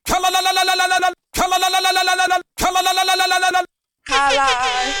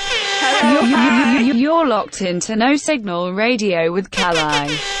You're locked into No Signal Radio with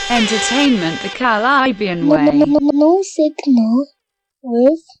Kali. Entertainment the Caribbean way. No Signal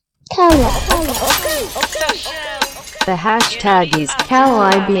with Kali. The hashtag is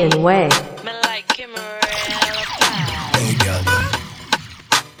Caribbean way.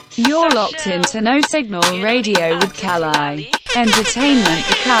 You're locked into No Signal Radio with Kali. Entertainment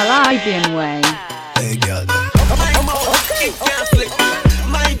the Caribbean way. Hey girl, it can't slip.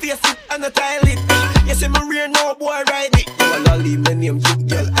 My face it and I tile it. Yes, I'm a real no boy ride it. You wanna leave my name, you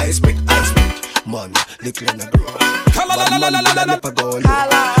girl, I expect. Man, little and a grow. Bad man, good and never go low.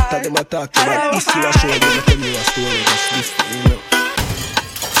 Tell them I talk to about this, you a show them, I tell you a story, just this, you know.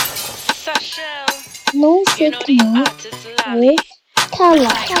 No Signal with Kali.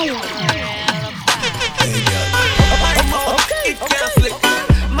 Hey girl, it can't slip.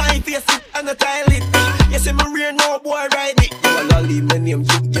 My face it and I tile it. Yes, I'm a real no boy ride it. You wanna leave my name,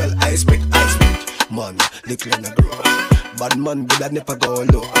 you girl, I expect. Man, little and a grow. Bad man, good and never go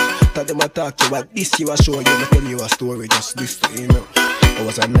low. Tell them I talk to about this, you a show you, I tell you a story, just this, you know. I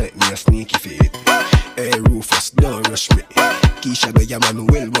was a nightmare, sneaky feet. Hey Rufus, don't rush me. Keisha, the man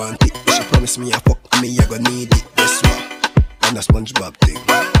will want it. She promised me a fuck, and me I gonna need it. Guess what? And a SpongeBob thing.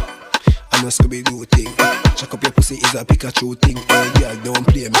 And a Scooby-Doo thing. Check up your pussy is a Pikachu thing. Hey girl, don't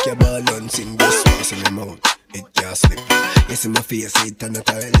play, make your ball and sing. Guess what? It's in my mouth, it can't slip. Yes, in my face, it and a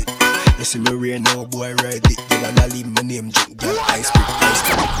toilet. Yes, in my rear, no boy ride it. You wanna leave my name, drink, girl, I speak.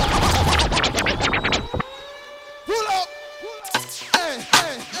 Pull up!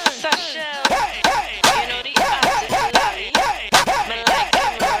 Hey!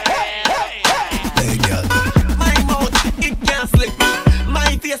 Hey girl, my mouth, it can't slip.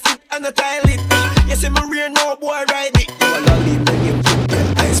 My face, it and a toilet. Yes, in my rear, no boy ride it. You wanna leave my name, drink, girl,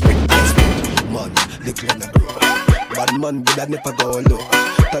 I speak. Man, little and a grow. Bad man, good and never go low.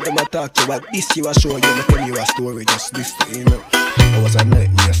 Tell them I talk to about this, you a show you, I tell you a story, just this, you know. I was a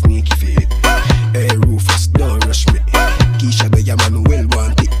nightmare, sneaky feet. Hey Rufus, don't rush me. Keisha, the man will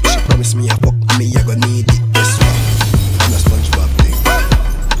want it. She promised me a fuck, and me I gonna need it. Guess what? I'm a SpongeBob thing.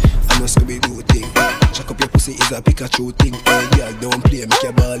 I'm a Scooby-Doo thing. Check up your pussy is a Pikachu thing. Hey girl, don't play, make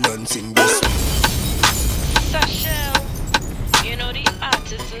your ball and sing. Guess what? Sashel, you know the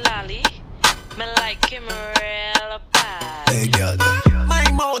artist Lolly. Me like him real bad. Hey girl, my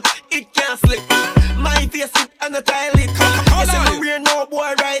mouth, it can't slip. My face it and a tile it. Yes, I'm a real no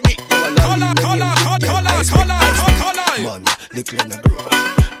boy ride it. Man, little and a grow.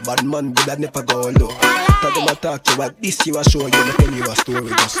 Bad man, good and never go low. Tell them I talk to about this, you a show you, I tell you a story,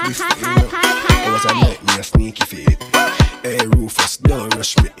 just this, you know. I was a nightmare, sneaky feet. Hey Rufus, don't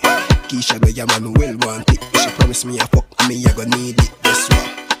rush me. Keisha, the man will want it. She promised me a fuck, and me I gonna need it. Guess what?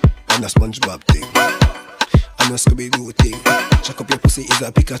 And a SpongeBob thing. And a Scooby-Doo thing. Check up your pussy is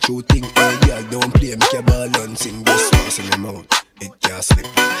a Pikachu thing. Hey girl, don't play, make your ball and sing. Guess what? It's in my mouth, it can't slip.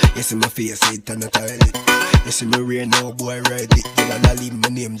 Yes, in my face, it and a toilet. Yes, in my rear, no boy ride it. You wanna leave my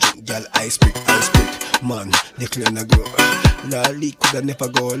name, drink, girl, I speak. Man, little and a grow. Lolly coulda never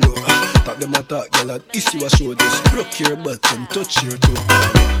go low. Talk them a talk, girl, at this you a show. Just broke your butt and touch your toe.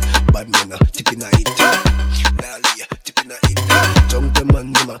 Bad man, tipping a it. Lolly, tipping a it. Jump the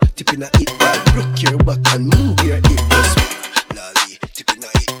man, them a tipping a it. Broke your back and move your hip. Lolly, tipping a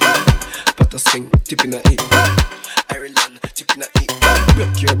it. Put a swing, tipping a it. Ireland, tipping a it.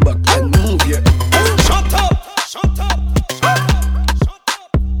 Broke your back and move your hip. Shut up! Shut up!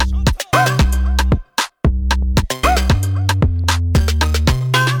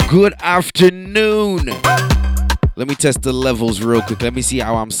 Good afternoon. Let me test the levels real quick. Let me see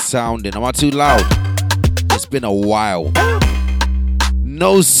how I'm sounding. Am I too loud? It's been a while.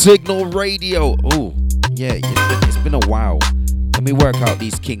 No Signal Radio. Oh, yeah, it's been a while. Let me work out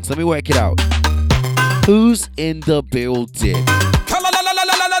these kinks. Let me work it out. Who's in the building?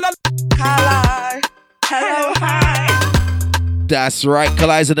 Kali. Hello, hi. That's right,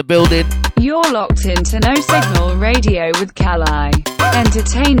 Kali's in the building. You're locked into No Signal Radio with Kali.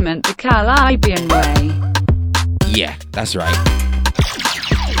 Entertainment the Caribbean way. Yeah, that's right.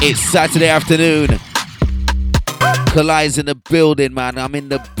 It's Saturday afternoon. Kali's in the building, man. I'm in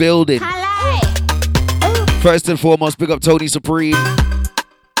the building. First and foremost, big up Tony Supreme.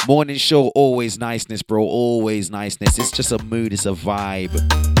 Morning show, always niceness, bro. Always niceness. It's just a mood, it's a vibe.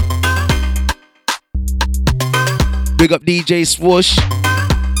 Big up DJ Swoosh,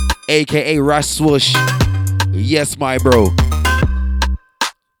 aka Rush Swoosh. Yes, my bro.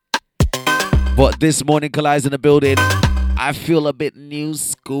 But this morning, Kali's in the building. I feel a bit new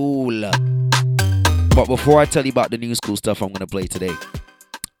school. But before I tell you about the new school stuff I'm going to play today,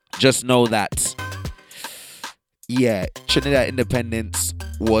 just know that, yeah, Trinidad Independence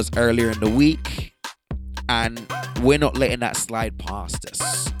was earlier in the week. and we're not letting that slide past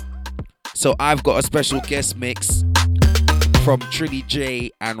us. So I've got a special guest mix from Trini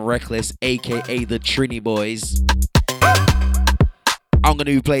J and Reckless, aka the Trini Boys. I'm gonna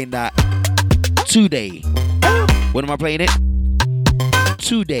be playing that today. When am I playing it?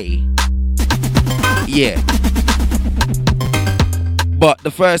 Today. Yeah. But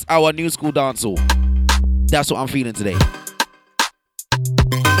the first hour, New Skool Dancehall. That's what I'm feeling today.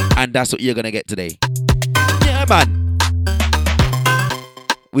 And that's what you're gonna get today. Yeah, man.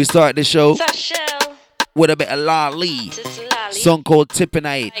 We started the show with a bit of Lali. Song called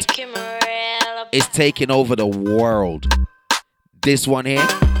Tippinite. It's taking over the world. This one here.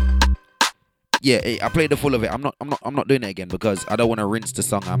 Yeah, I played the full of it. I'm not doing it again because I don't want to rinse the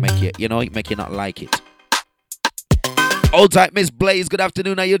song. I make it, make you not like it. Old type Miss Blaze, good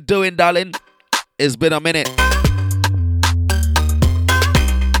afternoon. How you doing, darling? It's been a minute.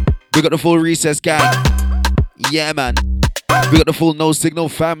 We got the full Recess gang. Yeah, man. We got the full No Signal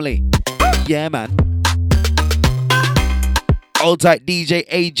family. Yeah, man. Old type DJ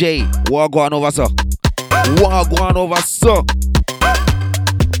AJ. Wagwan over, sir. Wagwan over, sir.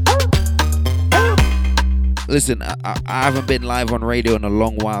 Listen, I haven't been live on radio in a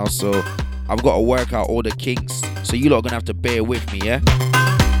long while, so I've got to work out all the kinks. So you lot are going to have to bear with me, yeah?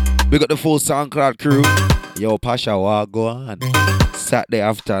 We got the full SoundCloud crew. Yo, Pasha, wagwan. Saturday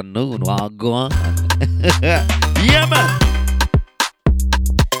afternoon, wagwan. Yeah, man.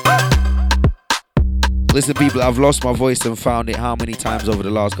 Listen, people, I've lost my voice and found it how many times over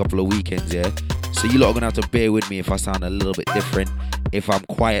the last couple of weekends, yeah? So you lot are going to have to bear with me if I sound a little bit different, if I'm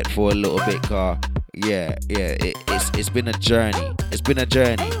quiet for a little bit, car. Yeah, it's been a journey. It's been a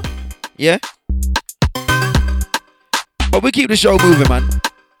journey. Yeah? But we keep the show moving, man.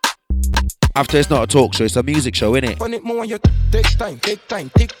 After it's not a talk show, it's a music show, innit? On it more, you take time, tick tock.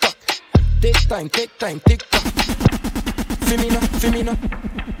 Take time, tick tock. Femina.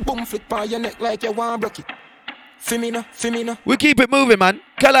 Boom, flick by your neck like you want broke it. Femina. We keep it moving, man.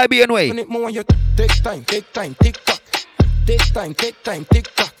 Can I be anyway? On it more, you take time, tick tock. Take time, tick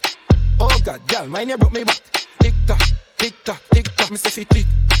tock. Oh God, girl, mine you broke me back. Tick tock. Mr. Fit, tick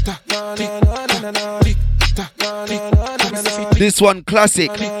tock. This one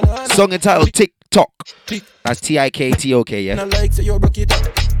classic. Song entitled Tick Tock. That's TIKTOK, yeah. I like say you broke it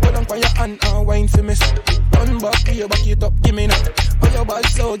up. Hold on for your hand and wine for me. Run back, you back it up, give me that. Oh, your body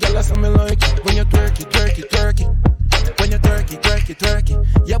so, girl, that's something like it. When you twerk it. When you twerk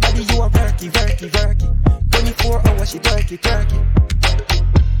it. Your body, you are verky. 24 hours, she twerk it.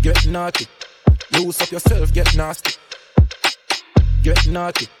 Get naughty. Loose up yourself, get nasty. Get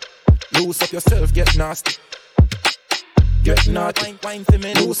naughty. Loose up yourself, get nasty. Get naughty.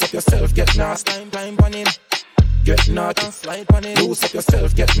 Loose up yourself, get nasty. Get naughty. Loose up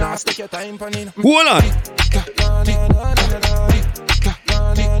yourself, get nasty. Hold on.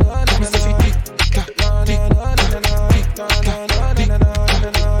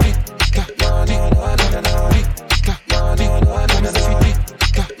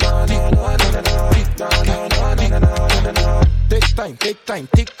 Take time,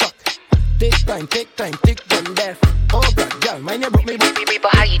 tick tock. Take time, tick deaf. Oh God, girl, mine you broke me.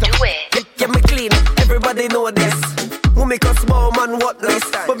 But how you do it? Yeah, me clean, everybody know this. Mummy cause small man what this.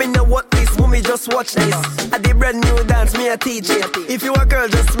 But me know what this, mummy just watch this. I did brand new dance, me a teach it. If you a girl,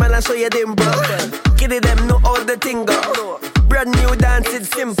 just smile and show your dimple. Kitty them know all the thing go. Brand new dance, it's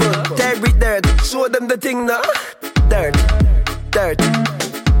simple. Terry dirt, show them the thing now. Dirt.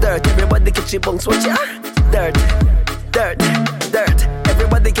 Everybody get your bunks, watch ya. Dirt.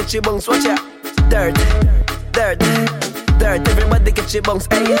 Everybody get your bunks, watch ya. Dirt. Everybody get your bunks,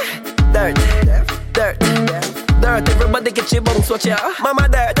 ayy. Dirt. Everybody get your bunks, watch ya. Mama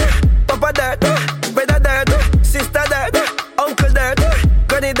dirt, Papa dirt, brother dirt, sister dirt, uncle dirt,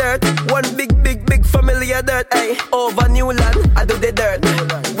 granny dirt. One big family of dirt, ayy. Over Newland, I do the dirt.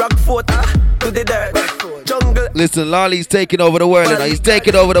 Rockfort, do the dirt. Jungle. Listen, Lali's taking over the world, and he's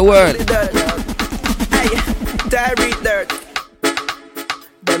taking over the world. Ayy, Terry dirt.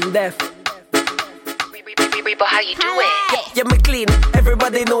 Them deaf. But how you do it? Yeah, me clean,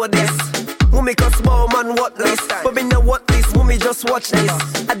 everybody know this. Mummy cause small man what this. But me know what this, mummy just watch this.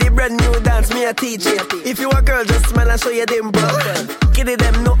 I did brand new dance, me a teach it. If you a girl, just smile and show your dimple. Kitty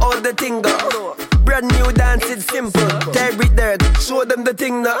them know all the thing go. Brand new dance, it's simple. Terry dirt, show them the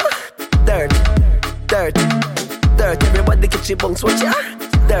thing now. Dirt. Everybody get your bunks, watch ya.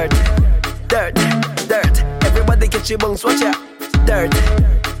 Dirt. Everybody get your bunks, watch ya. Dirt.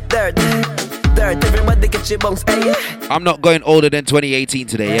 Everybody get your bunks, ayy. I'm not going older than 2018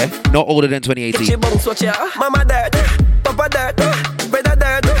 today, yeah? Not older than 2018. Get your bunks, watch ya. Mama dirt, Papa dirt, brother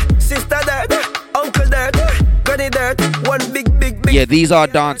dirt, sister dirt, uncle dirt, Granny dirt, one big. Yeah, these are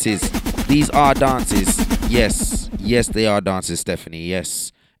dances. These are dances. Yes, they are dances, Stephanie.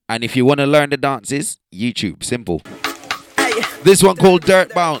 Yes. And if you want to learn the dances, YouTube, simple. Hey. This one called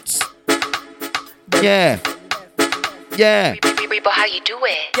Dirt Bounce. Yeah. Reba, how you do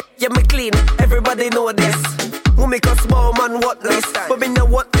it? Yeah, me clean. Everybody know this. Who make a small man what this? But me know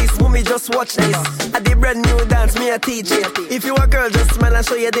what this. Who me just watch this? I did brand new dance, me a teach it. If you a girl, just smile and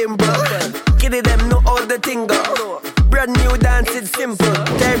show your dimple. Kitty them know all the thing go. Brand new dance, it's simple.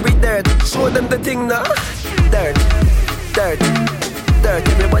 Every dirt, show them the thing now. Dirt.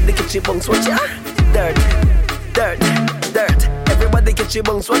 Everybody get your bunks, watch ya. Dirt. Everybody get your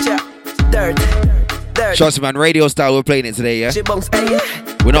bunks, watch ya. Dirt. Trust me, man, radio style, we're playing it today, yeah?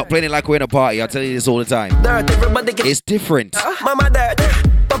 We're not playing it like we're in a party, I tell you this all the time. Dirt, everybody get it's different. Mama dirt,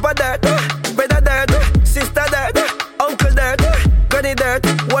 Papa dirt, brother dirt, sister dirt, uncle dirt, granny dirt,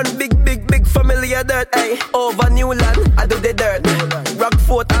 one big family of dirt, ay. Over Newland, I do the dirt.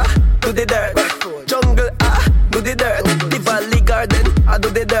 Rockfort, do the dirt. Jungle, do the dirt. The Valley Garden, I do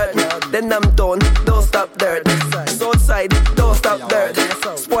the dirt. Then Town, don't stop dirt. Southside, don't stop dirt.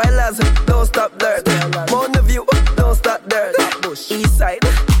 Spoilers, don't stop dirt. Mount View, don't stop dirt. East side,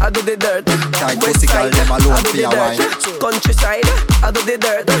 I do the dirt. West side, I do the dirt. Countryside, I do the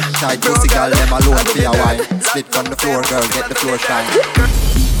dirt. Tight pussy girl, them alone for your wine. Split from the floor, girl, get the floor shine.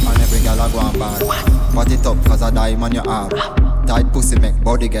 And every girl I go on bad. Put it up cause I dime on your arm. Tight pussy make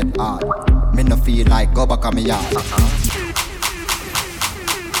body get hard. Me no feel like go back on me yard.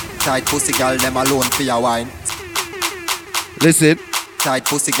 Tight pussy girl, them alone for your wine. Listen. Tight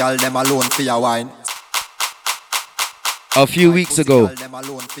pussy girl, them alone for your wine. A few weeks ago,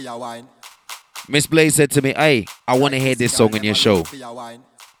 Miss Blaze said to me, hey, I want to hear this song on your show.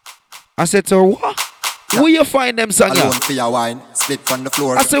 I said to her, what? Where you find them song? Alone for your wine. Split from the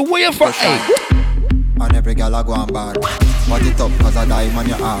floor. I said, where you find? And every girl I go on bad. Put it up cause I dime on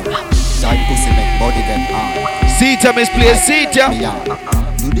your arm. Tight pussy make body get hard. See ya, Miss Blaze, see ya.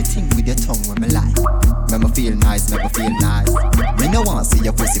 Do the thing with your tongue when me like. Make me feel nice, make me feel nice. Me no want see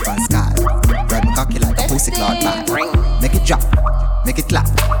your pussy from sky. Ride my cocky like a pussy cloud back. Make it drop, make it clap.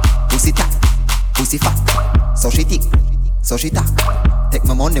 Pussy tap, pussy fat. So she thick, so she tap. Take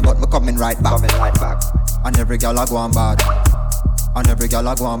my money but me coming right back. And every girl I go on bad. And every girl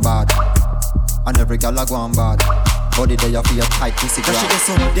I go on bad. And every girl I go on bad. Body there you feel tight pussy girl. She does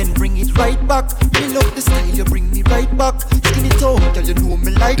something, then bring it right back. Me love the style, you bring me right back. Skin it out, girl, you know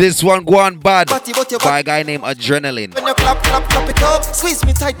me like. This one go on bad Batty, by a guy named Adrenaline. When you clap it up. Squeeze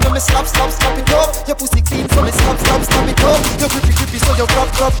me tight, when me slap it up. Your pussy clean, so me slap it up. Your grippy, so you grab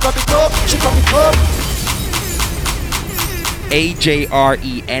it up. She grab it up.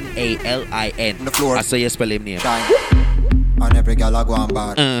 Adrenalin. The floor. I saw you spell him name. And every girl I go on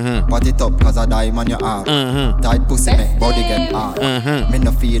bad. Put it up cause I dime on your arm. Tight pussy make body get hard. Me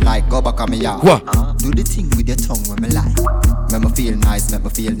no feel like go back on me yard. Do the thing with your tongue when me like. Make me feel nice, make me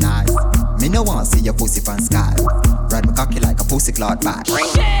feel nice. Me no want see your pussy from sky. Ride my cocky like a pussy cloud back.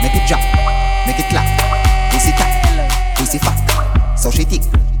 Make it drop, make it clap. Pussy tap, pussy fat. So she thick,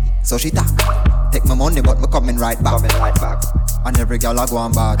 so she tap. Take my money but me coming right back. And every girl I go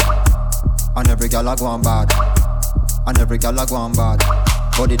on bad. And every girl I go on bad. And every girl I go on bad.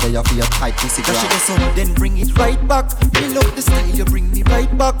 Body there you feel tight pussy girl. She does something, then bring it right back. Me love the style, you bring me right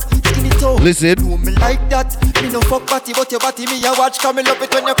back. Skin it out. Listen. Do me like that. Me no fuck body, but your body me a watch. Come and love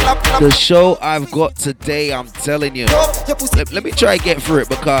it when you clap. The show I've got today, I'm telling you. Let me try and get through it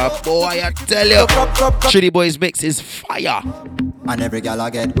because, boy, I tell you, Shitty Boys Mix is fire. And every girl I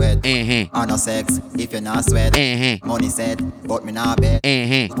get wet. I no sex if you not sweat. Money said, but me not bet.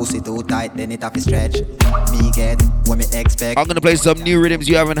 Pussy too tight, then it have to stretch. Me get what me expect. I'm gonna play some new rhythms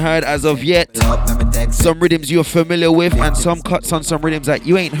you haven't heard as of yet. Some rhythms you're familiar with, and some cuts on some rhythms that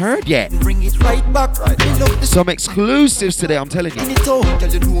you ain't heard yet. Bring it right back. Some exclusives today, I'm telling you.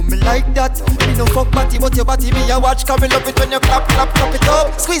 You know me like that. Me no fuck body, but your body me a watch. Come and love it when you clap it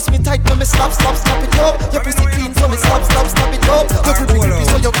up. Squeeze me tight when me slap it up. Your pussy clean, so me slap it up. Your grippy,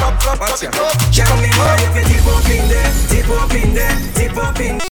 so you clap it up. She come in hard if you tip up in there, tip up in there, tip up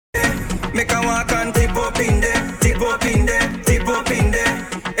in there. Make a walk and tip up in there, tip up in there, tip up in there.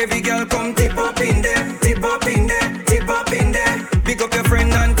 Every girl come tip up in there, tip up in there, tip up in there. Pick up your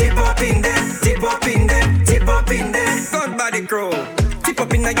friend and tip up in there, tip up in there, tip up in there. Good body crow. Tip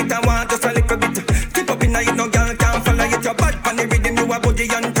up in the it, I want just a little bit. Tip up in the it, no girl can't follow it. Your bad on the rhythm, you a body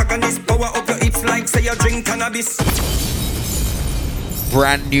and tackle power up your hips like say you drink cannabis.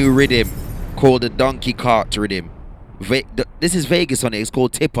 Brand new rhythm called the Donkey Cart rhythm. This is Vegas on it. It's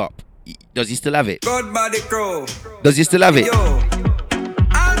called Tip Up. Does he still have it? Good body crow. Does he still have it? Yo. All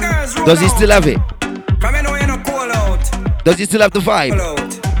girls Does he still have it? From you know you no Does he still have the vibe?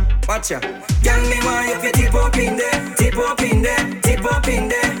 Watch ya. Girl, me want you to tip up in there, tip up in there, tip up in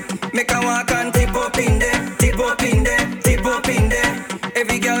there. Make a walk and tip up in there, tip up in there, tip up in there.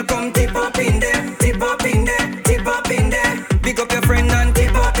 Every girl come tip up in there, tip up in there, tip up in there. Pick up your friend and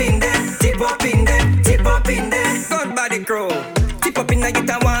tip up in there, tip up in there, tip up in there. God body crow. Tip up in there, get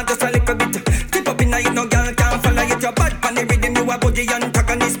a want just a little bit. Tip up in there, no girl can't follow it. Your bad pan the rhythm, you a body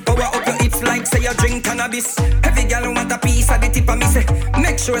antagonist. Power up your hips like say you drink cannabis. Every girl want a piece of the tip of me say.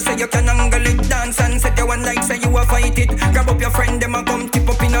 Make sure say you can angle it, dance and set your one like say you a fight it. Grab up your friend, them a come tip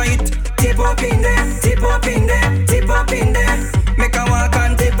up in it. Tip up in there, tip up in there, tip up in there. Make a walk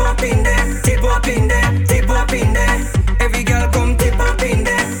and tip up in there, tip up in there, tip up in there. Every girl come tip up in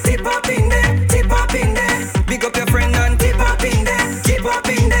there, tip up in there, tip up in there. Big up your friend and tip up in there, tip up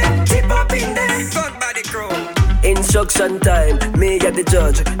in there, tip up in there. Good body crew. Instruction time, me get the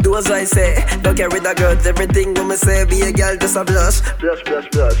judge. Do as I say, don't get rid of girls. Everything when me say, be a girl, just a blush. Blush, blush,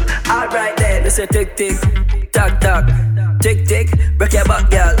 blush. Alright then, me say tick, tick, tock, tock. Tick, tick, break your back,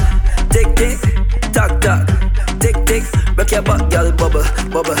 girl. Tick, tick, tock, tock. Tick, tick, break your back, girl. Bubble,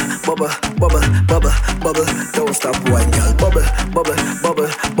 bubble, bubble, bubble, bubble, bubble. Don't stop, white girl. Bubble, bubble, bubble,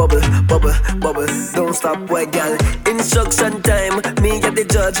 bubble, bubble, bubble. Don't stop, white girl. Instruction time, me get the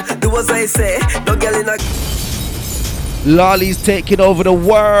judge. Do as I say, don't get in a... Lolly's taking over the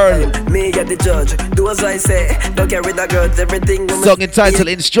world. Me get the judge. Do as I say. Don't get rid of girls. Everything. Song entitled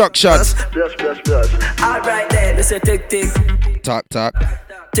Instructions. Blush, blush, blush. Alright then. They say tick, tick. Talk, talk.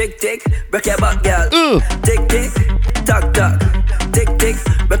 Tick, tick. Break your back, girl. Tick, tick. Talk, talk. Tick, tick.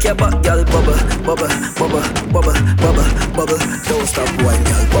 Break your back, girl. Bubble, bubble, bubble, bubble, bubble, bubble. Don't stop, white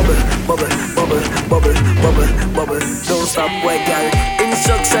girl. Bubble, bubble, bubble, bubble, bubble, bubble. Don't stop, white girl.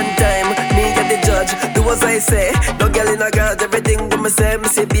 Instruction time. Me get the judge. Do as I say. Don't get in a girl. Everything when me say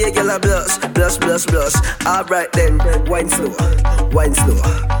be a girl a blush, blush, blush, blush. Alright then. Wine slow, wine slow,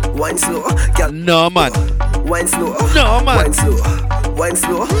 wine slow. Girl. No man. Wine slow. No man. Wine slow, wine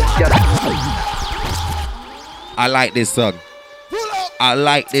slow. Girl. I like this song. I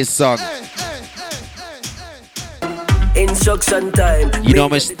like this song. Instruction time. You know how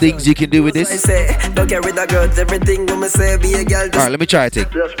much things you can do with this? I say, don't get rid of girls. Everything when me say be a girl. Alright, let me try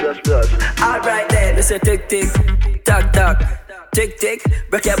it. Blush, blush, blush. Alright then. They say tick, tick, tock, tock. Tick, tick,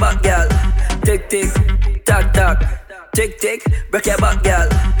 break your back, girl. Tick, tick, tock, tock. Tick, tick, break your back, girl.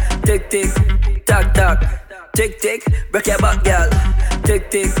 Tick, tick, tock, tock. Tick, tick, break your back, girl. Tick,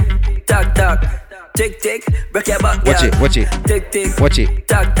 tick, tock, tock. Tick, tick, break your back, girl. Watch it, watch it. Tick, tick, watch it.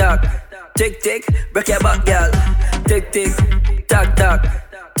 Tock, tock. Tick, tick, break your back, girl. Tick, tick, tock, tock.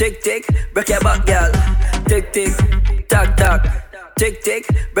 Tick, tick, break your back, girl. Tick, tick, tock, tock. Tick, tick,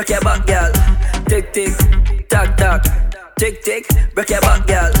 break your back, girl. Tick, tick, tock, tock. Tick, tick, break your back,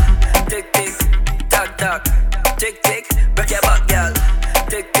 girl. Tick, tick, tock, tock. Tick, tick, break your back, girl.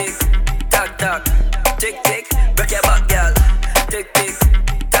 Tick, tick, tock, tock. Tick, tick, break your back, girl. Tick, tick,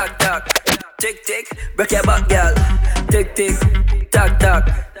 tock, tock. Tick, tick, break your back, girl. Tick, tick, tock, tock.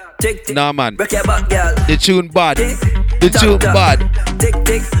 Tick, tick, nah man. Break your back, girl. The tune bad. The tune bad. Tick,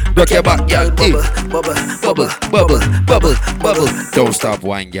 tick, break your back, girl. Bubble, bubble, bubble, bubble, bubble, bubble. Don't stop,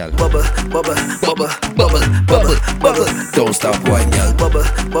 wine, girl. Bubble, bubble, bubble, bubble, bubble, bubble. Don't stop, wine, girl. Bubble,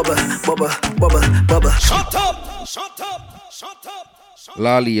 bubble, bubble, bubble, bubble. Shut up! Shut up! Shut up!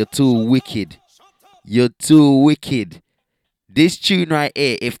 Lolly, you're too wicked. You're too wicked. This tune right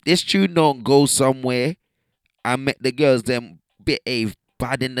here, if this tune don't go somewhere and make the girls them behave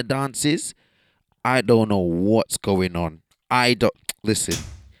bad in the dances, I don't know what's going on. I don't...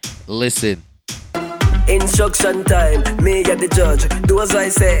 Listen. Instruction time, me get the judge. Do as I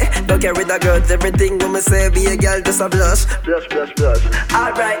say, don't get rid of girls. Everything when me say be a girl, just a blush, blush, blush, blush.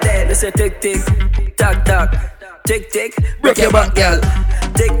 Alright then, they say tick, tick, tock, tock. Tick, tick, break your back, girl.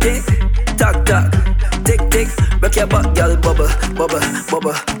 Tick, tick, tock, tock. Tick, tick, break your back, girl. Bubble, bubble,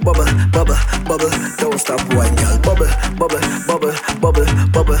 bubble, bubble, bubble, bubble. Don't stop, white girl. Bubble, bubble, bubble, bubble,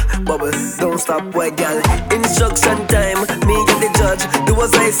 bubble, bubble. Don't stop, white girl. Instruction time, me get the judge. Do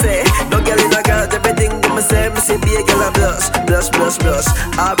as I say, don't get in a girl. Everything me say be a girl a blush, blush, blush, blush.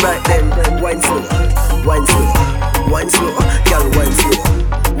 Alright then, wine slow, wine slow, wine slow, girl wine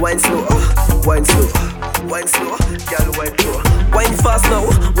slow, wine slow, wine slow, wine slow, girl wine slow. Wine fast now,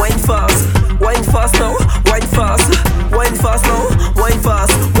 wine fast, wine fast now, wine fast, wine fast now, wine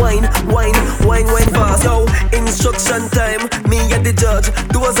fast, wine, wine, wine, wine fast. Yo, instruction time, me get the judge.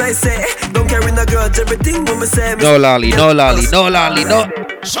 Do as I say, don't carry no grudge. Everything when me say. No lolly, no lolly, no lolly, no.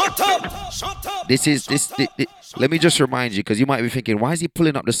 Shut up! Shut up! This. Let me just remind you, because you might be thinking, why is he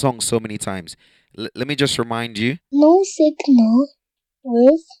pulling up the song so many times? Let me just remind you. No signal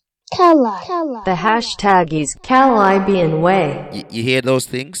with Kala. The hashtag is Caribbean Way. You hear those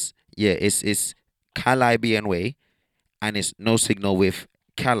things? Yeah, it's Caribbean Way, and it's no signal with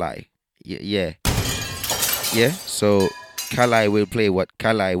Kalai. Yeah. So Kalai will play what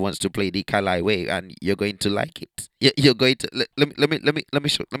Kalai wants to play the Kalai way, and you're going to like it. You're going to let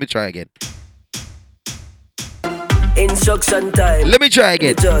me try again. Instruction time. Let me try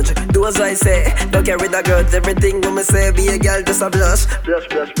again. Judge, do as I say. Don't carry the girls. Everything when me say, be a girl, just a blush.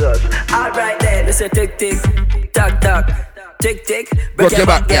 Alright then, me say tick tick, tack tack, tick tick, break your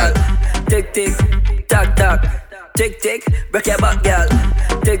back, girl. Tick tick, tack tack, tick tick, break your back, girl.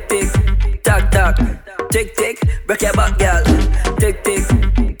 Tick tick, tack tack, tick tick, break your back, girl. Tick tick,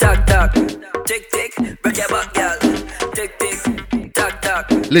 tack tack, tick tick, break your back, girl. Tick tick, tack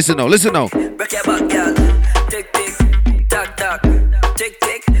tack. Listen now. Break your back, girl. Tick tick, tack tack, tick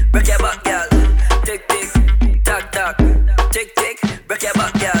tick, break your back, girl. Tick tick, tack tack, tick tick, break your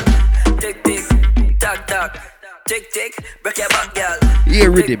back, girl. Tick tick, tack tack, tick tick, break your back, girl.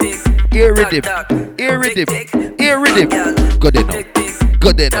 Ear rhythm. Good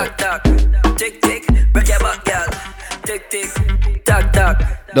enough. Tick tick, break your back, girl. Tick tick, tack tack.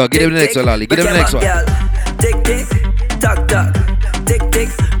 No, give him the next one, Lolly. Give him the next one. Tick tick, tack tack, tick tick,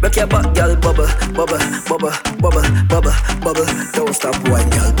 break your back, girl. Bubble. Don't stop wine, girl. Bubble. Don't stop wine,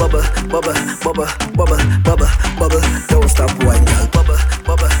 girl. Bubble. Don't stop wine, girl. Bubble.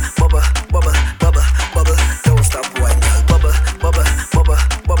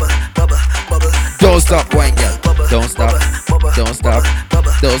 Don't stop wine, girl. Don't stop wine, girl. Bubble.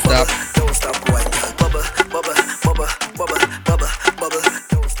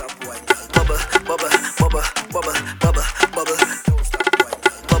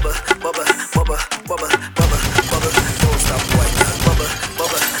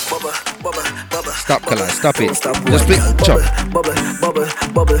 Stop, Kalai. Stop it. Just play. Chop.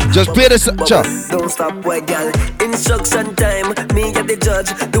 Just play this. Chop. Don't stop, white girl. Instruction time. Me get the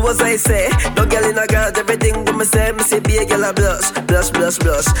judge. Do as I say. No girl in a girl. Everything when me say be a girl a blush.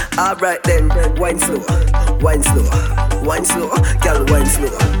 Alright then. Wine slow. Girl, wine slow.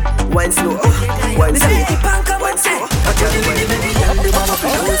 Wine slow.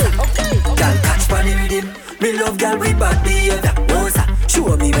 Girl, catch funny rhythm. Me love girl with bad behavior.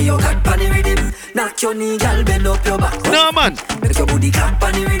 Show me where you got funny rhythm. Knock your knee, girl, bend up your back. No, man. Make your booty clap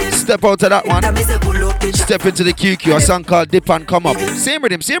funny rhythm. Step out of that one. Step into the QQ. A song called Dip and Come Up. Same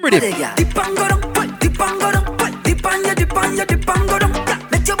rhythm. Dip and go down. Dip and go down. Dip and go down.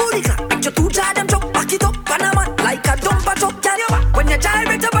 Make your booty clap. Make your two jaw them chop. Back it up, Panaman. Like a dumper chop. Tell you when you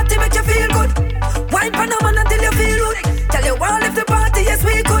gyrate your body, make you feel good. Wine Panaman until you feel good. Tell you all if the party, yes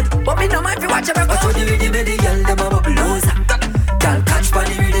we could. But me no mind if you watch your back. I told you the rhythm, the girl, them a bubble. Girl, catch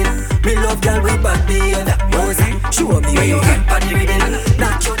funny rhythm. Me love girl with bad behavior. Show me where you got funny rhythm.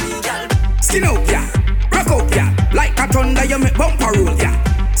 Knock your knee, girl. Skin out, yeah. Rock out, yeah. Like a thunder, you make bumper roll,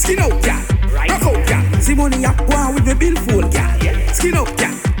 yeah. Skin out, yeah. Rock out, yeah. See money, yeah. Go on with me bill full, yeah. Skin out,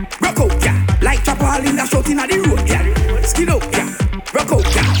 yeah. Rock out, yeah. Like chopper all in the shot in the road, yeah. Skin out, yeah. Rock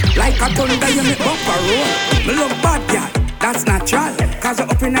out, yeah. Like a thunder, you make bumper roll. Me love bad, yeah. That's natural. Cause you're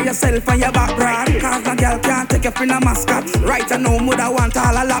up in yourself and your background. Cause a girl can't take you in a mascot. Right, I know mother want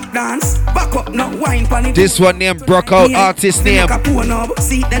all a lap dance. Back up, no wine panic. This one named broke out artist name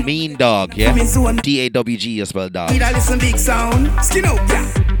Mean Dog, yeah. DAWG you spell dog. Need a listen big sound. Skin out, yeah.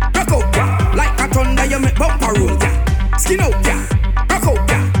 Rock out, yeah. Like a thunder, you make bumper roll, yeah. Skin out, yeah. Rock out,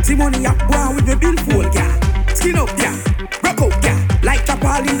 yeah. See money, yeah. Go on with me bill full, yeah. Skin out, yeah. Rock out, yeah. Like a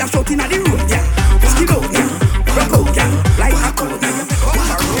ball in the shot in the road, yeah. Skin out, yeah. Rock out, yeah. Like a thunder, you make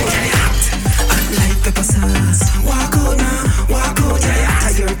bumper roll. Like pepper sauce. Walk out now, yeah.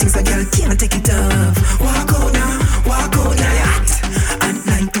 Tired things a girl can't take it off. Walk out now, yeah. And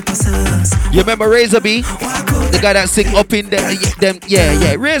like pepper sauce. You remember Razor B? The guy that sing up in there,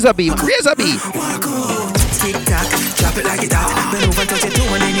 yeah. Razor B. Walk out, tick tock, drop it like it out. Bend over, touch your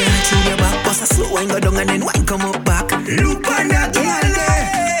toe and then you hit in your back. Bust a slow wine go down and then wine come up back. Look on that girl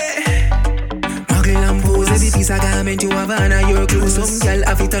there. Muggle and pose every piece of garment you have on your clothes. Some girl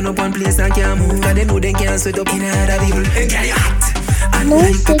have it turn up one place and can't move. And they know they can't sweat up in other people. And girl you hot. And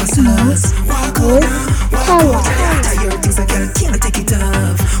like pepper sauce. Walk out now, yeah. Tired things a girl can't take it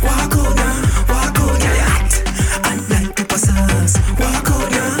off. Walk out now, girl you hot. And like pepper sauce. Walk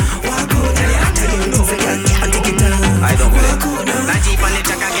out now, yeah. Tired things a girl can't take it off. I don't play. Now Jeep on the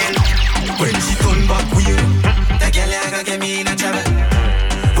track again. When she turn back wheel, the girl ain't get me in a trouble.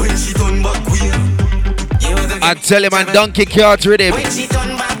 When she turn back wheel, I tell him, man, donkey cart rhythm.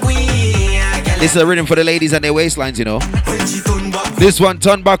 This is a rhythm for the ladies and their waistlines, you know. This one,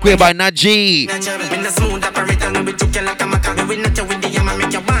 Turn Back Way by Naji.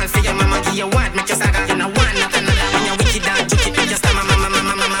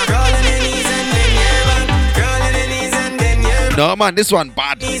 No man, this one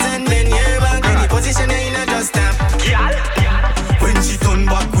bad. And then you're back any position in a just stop. When she turn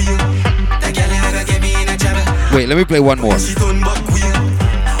back wheel, the girl never get me in a trouble. Wait, let me play one more. She turn back wheel.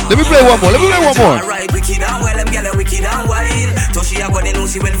 Let me play one more. Alright, wicked and well, I'm yellow, wicked and wild. So she a gonna know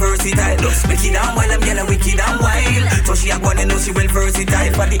she well versatile. Wicked and well, I'm yellow, wicked and wild. So she a gonna know she well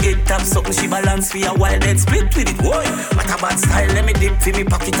versatile. For the head top, something she balance for a while, then split with it. Whoa, like a bad style. Let me dip for me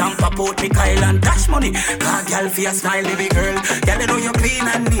pocket and pop out me Kyle and dash money. Car girl for your style, baby girl. Girl, you know you clean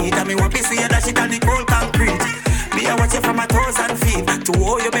and neat. And me want to see you dash it on the cold concrete. Me I watch you from my toes and feet. To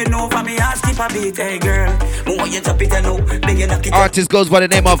all you bend over me, I skip a beat. Hey girl, more you jump it and know. Then you knock it. Artist goes by the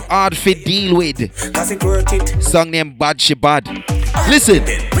name of Hard Fit Deal With. Cause it worth it. Song named Bad She Bad. Listen.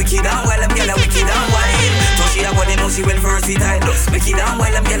 Wicked and well, I'm yellow, wicked and wild. So she a gonna know she well versatile. Wicked and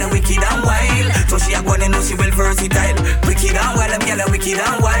well, I'm yellow, wicked and wild. So she a gonna know she well versatile. Wicked and well, I'm yellow, wicked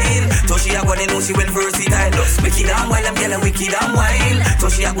and wild. So she a gonna know she well versatile. Wicked and well, I'm yellow, wicked and wild. So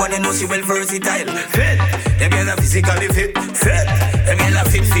she a gonna know she well versatile. Fit, them yellow physically fit. Fit, them yellow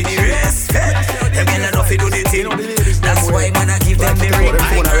fit for the race. Fit, them yellow know fi do the thing. That's why man I give them the ring.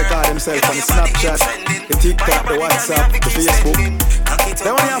 They wanna record themselves on the Snapchat, the TikTok, the WhatsApp, the Facebook. They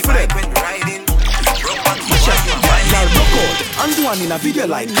want to have for them. Girl, rock out and go on in a video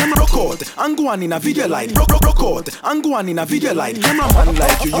line. Camera rock out and go on in a video line. Rock out and go on in a video line. Cameraman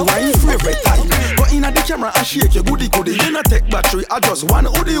like you are in favorite time. Go in at the camera and shake your goodie goodie. You not take battery, I just one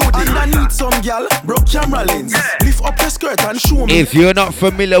hoodie hoodie. And I need some girl, broke camera lens. Lift up your skirt and show me. If you're not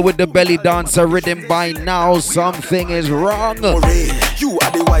familiar with the belly dancer rhythm by now, something is wrong. You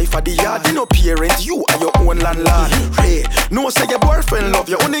are the wife of the yard, you no parent, you are your own landlord. Ray, no say your boyfriend love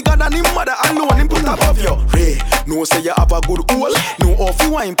you, only God and him mother alone him put above you. Ray, no say you have a good hole, no off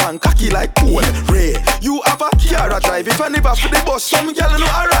you wine pan cocky like pool. Ray, you have a car drive, if I never for the bus, some girl no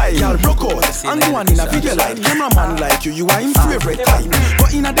arrive. Girl broke out and go on in a video line. Cameraman like you are in favorite time. Go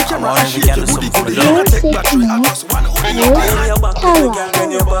in at the camera and shake your booty goodie. You not take battery, I just one hoodie. Bend your back, little girl, bend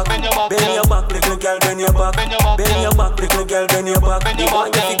your back. Bend your back, little girl, bend your back. Bend your back, little girl, bend your back. The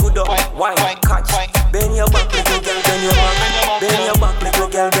one you good up, wine, catch. Bend your back, little girl, bend your back. Bend your back, little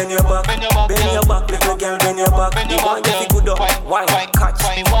girl, bend your back. Bend your back, little girl, bend your back. The one you good up, wine, catch.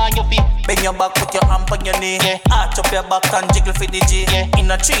 Bend your back, put your hand on your knee. Arch up your back and jiggle for the G. In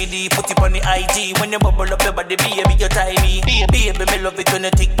a 3D, put it on the IG. When you bubble up your body, baby, you tie me. Baby, me love it when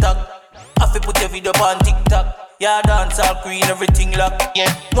you TikTok. I fi put your video on TikTok. Yeah, dance all queen, everything lock. Yeah,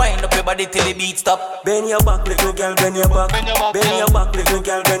 wind up your body till the beat stop. Bend your back, little girl, bend your back. Bend your back, little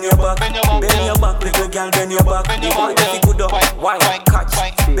girl, bend your back. Bend your back, little girl, bend your back. The one you good up, wine, catch.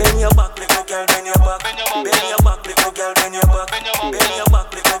 Bend your back, little girl, bend your back. Bend your back, little girl, bend your back. Bend your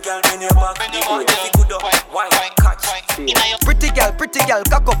back, little girl, bend your back. The one you good up, wine, catch. Pretty girl,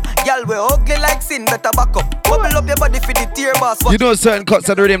 cock up. Girl, we ugly like sin, better back up. Bubble up your body for the tear boss. You know certain cuts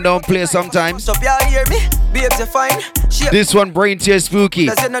of the rhythm don't play sometimes. So you hear me? Babes, you fine. This one brain tear spooky.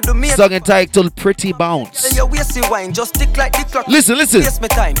 Song entitled Pretty Bounce. Your waist wine just tick like the clock. Listen. Waste me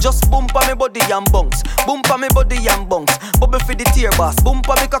time. Just bump on me body and bounce. Bump on me body and bounce. Bubble for the tear boss. Bump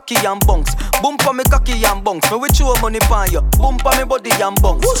on me cocky and bounce. Bump on me cocky and bounce. Me with you money pan you. Bump on me body and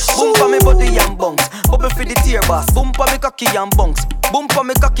bounce. Bump on me body and bounce. Bubble for the tear boss. Bump on me cocky and bounce. Bump on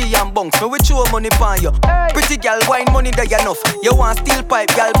me cocky and bounce. Me with you money pan you. Pretty girl, wine money there enough. You want steel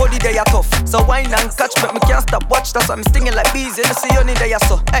pipe, girl body there you tough. So wine and catch me can't stop watch. That's why I'm stinging like bees. You see you need there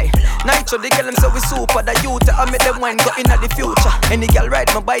so. Hey, Nitro the girl them say we super. The youth I make them wine go in the future. Any girl ride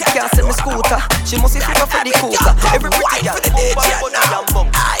my bike can't send me scooter. She must see for the cooker. Every pretty girl bump on me body and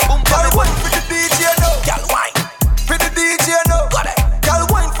bounce. Bump on me wine for the DJ now. Girl wine for the DJ now. Girl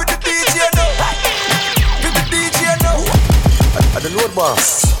wine for the DJ now. For the DJ now. At the Lord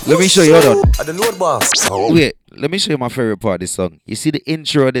boss. Let me show you, hold on. At the Lord boss. Wait, let me show you my favorite part of this song. You see the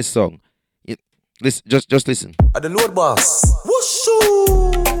intro of this song? Listen, just listen. At the Lord boss.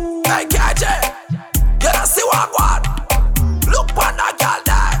 Whoosoo! Hey, catch it! You don't see what I want? Look on that girl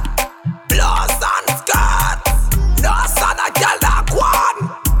there. Blouse and skirts. No son of girl that one.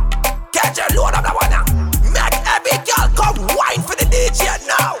 Catch it, load up that one now. Make every girl come wine for the DJ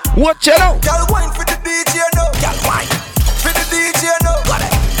now. Watch it out. Girl wine for the DJ now. Girl wine for the DJ now. Got it.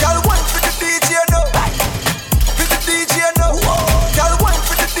 Girl wine for the DJ now. For the DJ now. Girl wine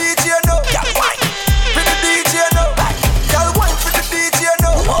for the DJ now. Girl wine.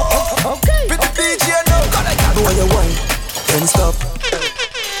 Know you wine, then stop.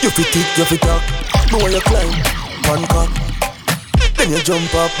 You fit it, you fit talk. Know you climb, one cock. Then you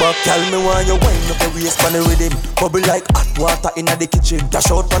jump up back. Tell me why you wine up your waist on the rhythm. Bubble like hot water in the kitchen.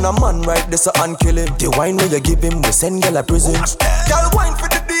 Dash out on a man right there so and kill him. The wine when you give him, we send girl a prison. Girl wine for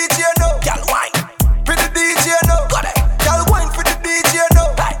the DJ now. Girl wine for the DJ now. Got it. Girl wine for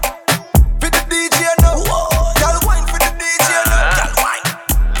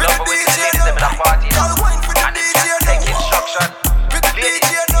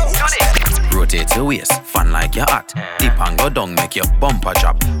bumper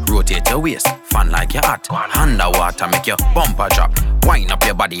drop. Rotate your waist, fan like you're hot. Underwater make your bumper drop. Wind up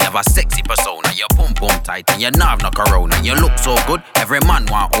your body, have a sexy persona. Your pum pum tight and your nerve no corona. You look so good, every man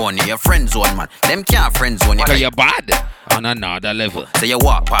want own you. Your friends own man, them can't friends own you. Cause you're bad on another level. So you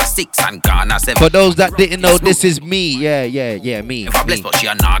walk past 6 and gone at 7. For those that didn't know, this is me. Yeah, me. If I bless, but she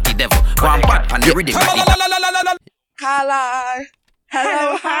a naughty devil. Go on bad and the rhythm. Hello.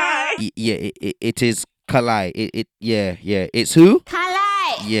 Hello, hi. Yeah, it is Kalai. Yeah. It's who? Kalai.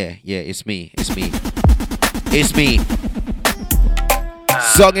 Yeah, it's me. It's me.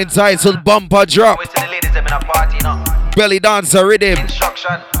 Song entitled Bumper Drop. Belly dancer rhythm.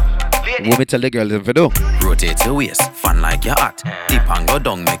 What me tell the girl if you do? Rotate your waist, fan like you're hot. Dip and go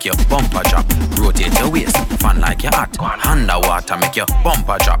down, make your bumper drop. Rotate your waist, fan like you're hot. Underwater, make your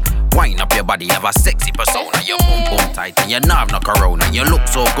bumper drop. Wind up your body, have a sexy persona. Your pum pum tight and your nerve no corona. You look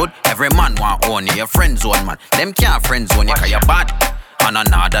so good, every man want own you. Your friends own man, them can't friends own you. Cause you're bad on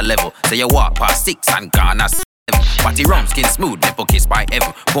another level. So you walk past 6 and gone at 7. Body round, skin smooth, nipple kiss by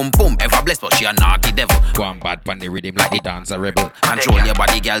Evan. Pum pum, ever blessed, but she a naughty devil. Go on bad pan the rhythm like the dancer rebel. Control your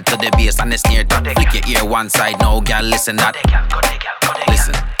body, girl, to the bass and the snare top. Flick your ear one side, now, girl, listen that.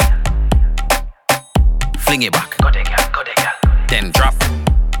 Listen. Fling it back. Then drop.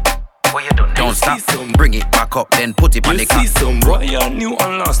 Don't stop, bring it back up, then put it on the You see some boy and new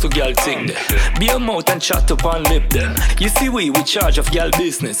and last to girl thing there. Be a mouth and chat up and lip them. You see we charge of girl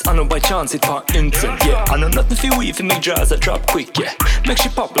business. I know by chance it part instant, yeah. I know nothing for we if you make draws that drop quick, yeah. Make she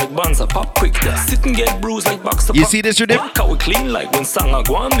pop like bands pop quick, yeah. Sit and get bruised like box up. You see this rhythm? How we clean like when song I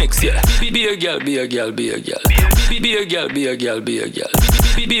go and mix, yeah. Be a girl, be a girl, be a girl. Be a girl, be a girl, be a girl.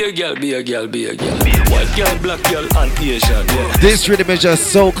 Be a girl, be a girl, be a girl. White girl, black girl, and Asian, yeah. This rhythm is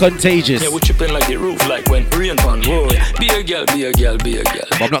just so contagious. Yeah, we tripping like the roof, like when rain pan roll. Be a girl, be a girl, be a girl.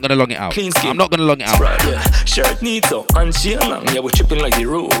 But I'm not gonna long it out. Clean skin. I'm not gonna long it out. Right, yeah. Shirt neat up and chain long. Yeah, we tripping like the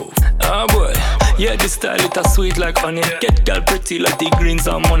roof. Ah boy, yeah, this style it a sweet like honey. Get girl pretty like the greens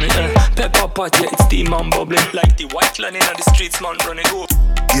and money. Pepper pot, yeah, it's steam and bubbling like the white line in the streets, man running go.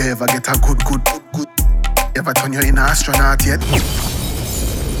 You ever get a good? Ever turn you in an astronaut yet?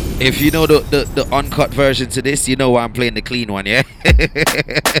 If you know the uncut version to this, you know why I'm playing the clean one, yeah?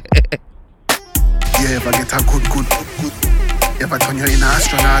 You ever get a good? Ever turn you in an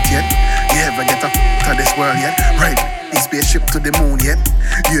astronaut yet? You ever get a to this world yet? Right, the spaceship to the moon yet?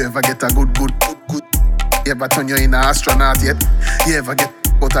 You ever get a good? You ever turn you in an astronaut yet? You ever get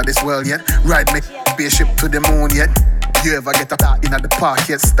out of this world yet? Right, make spaceship to the moon yet? You ever get a in at the park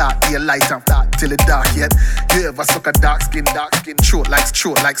yet? Start your light and start till it dark yet? You ever suck a dark skin, throat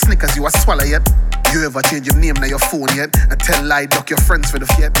like Snickers you a swallow yet? You ever change your name on your phone yet? And tell lie duck your friends for the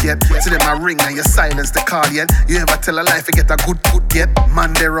yet? So them a ring and you silence the call yet? You ever tell a lie to get a good yet?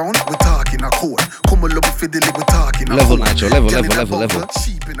 Man they round, we talking a code. Come a love for the we talking a level, Nitro, level.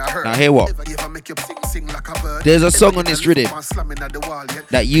 Now hear what? There's a song on this rhythm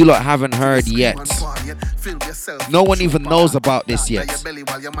that you lot haven't heard yet. No one even knows about this yet.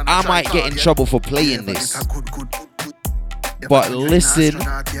 I might get in trouble for playing this. But listen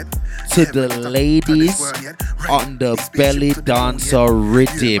to the ladies on the belly dancer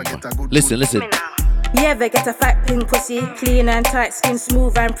rhythm. Listen. You ever get a fat pink pussy, clean and tight, skin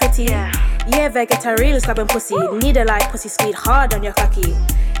smooth and pretty? You ever get a real stubborn pussy, needle like pussy, squeeze hard on your cocky?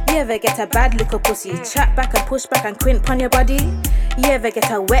 You ever get a bad little pussy, chat back and push back and quint on your body? You ever get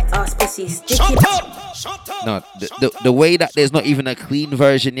a wet ass pussy, sticky? No, the way that there's not even a clean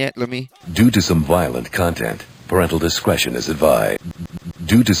version yet, let me. Due to some violent content, parental discretion is advised.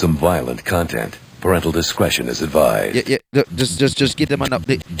 Due to some violent content, parental discretion is advised. Yeah. Just give them an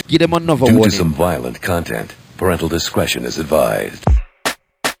update. Give them another warning. Due to some violent content, parental discretion is advised.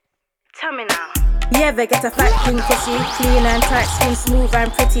 Tell me now. You ever get a fat pink pussy, clean and tight, skin smooth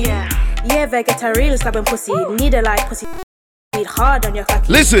and pretty? You ever get a real stubborn pussy, needle like pussy, hard on your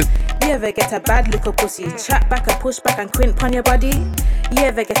cocky? Listen. You ever get a bad little pussy, chat back and push back and quint on your body? You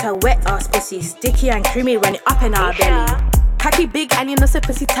ever get a wet ass pussy, sticky and creamy when it up in our belly? Cocky big and you know say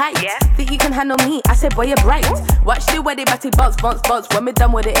pussy tight. Yeah. Think you can handle me? I said boy you're bright. Watch the way they batty bounce. When me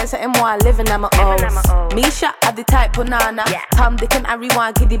done with it, it's something more I living on my own. Me shot at the type banana. Yeah. Tom, Dick and Harry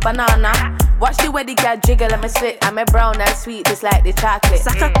want get the banana. Watch the way the girl jiggle and me spit. I'm a brown and sweet just like the chocolate.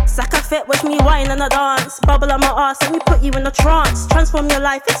 Suck a fit, watch me wine and a dance. Bubble on my ass, let me put you in a trance. Transform your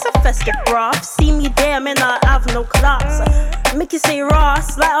life, it's a festive graph. See me there, man, I have no class. Make you say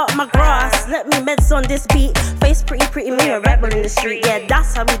Ross, light up my grass. Let me meds on this beat. Face pretty, me a rebel in the street. Yeah,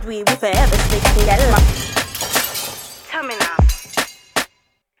 that's how we do it, we forever stay together. Tell me now.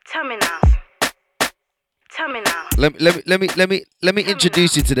 Let me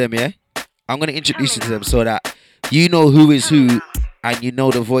introduce you to them, yeah? I'm gonna introduce you to them so that you know who is who and you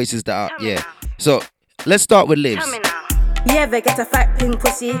know the voices that are, yeah. So let's start with Livs. You ever get a fat pink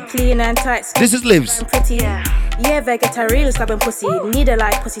pussy, clean and tight? This is Livs. And pretty. You ever get a real stubborn pussy, need a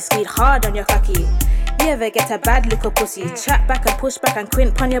like pussy squeeze hard on your cocky? You ever get a bad little pussy, chat back and push back and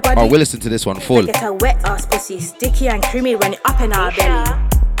quint on your body? Oh, we'll listen to this one full. You ever get a wet ass pussy, sticky and creamy when it up in our belly?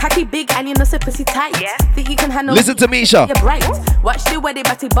 Cocky big and you know say pussy tight. Think you can handle. Listen to Misha. You're bright. Watch the way they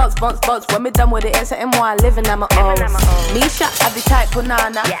batty bounce. When me done with it, it's something more living on my own. Misha, I be type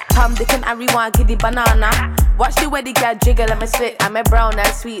banana. Tom, Dick and Harry want kitty banana. Watch the way the girl jiggle and me spit. I'm a brown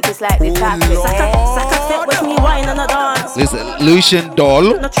and sweet, just like the chocolate. Suck fit with me wine and a dance. Listen, Lucian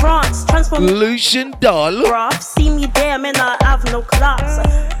Doll. In a trance, transform. Lucian Doll. Rough, see me there, man, I have no class.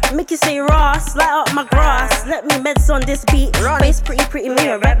 Make you say Ross, light up my grass. Let me meds on this beat. Face pretty, me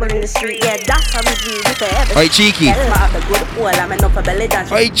a rebel in the street. Yeah, that's how we do it. Oi, cheeky. I'm enough for belly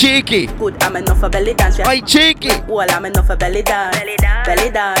dance. Oi, cheeky. Good, I'm enough for belly dance. Oi, cheeky. Well, I'm enough for belly dance.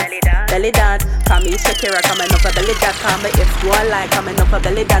 Belly dance. Call me Shakira, come enough for belly dance. Call me if you want like, I'm enough for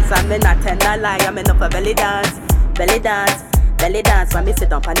belly dance. I'm not tell no lie, I'm enough for belly dance. Belly dance, when me sit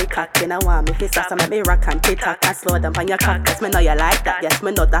down on the cock, you know want me fist so make me rock and tick-tock and slow down on your cock. Yes, me know you like that, yes,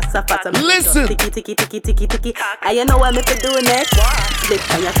 me know that's a fat. Listen! Ticky. And you know what me fi do next?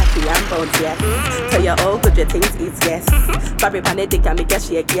 Slip on your cocky and bounce, yes. Tell you all good your things eat, yes. Fabric on the dick and me get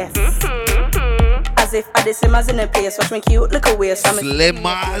shake, yes. As if I the slimmers in the place, watch me cute little waist.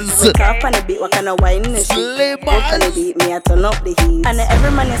 Slimmers! Look up on the beat, what kind of wine is she? Slimmers! On the beat, me I turn up the heat. And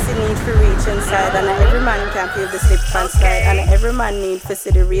every man is in need for reach inside. And every man can feel the slip and slide. And every man need to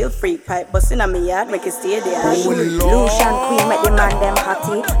see the real freak pipe. Bustin' on me yard, make it stay there. Lucian Queen, make the man them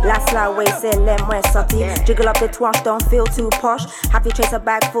hotty. Last la way, say them wear sotty. Jiggle up the twash, don't feel too posh. Have to chase a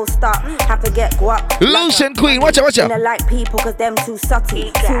bag full stop. Have to get guap. Lucian Queen, watch out. And I like people cause them too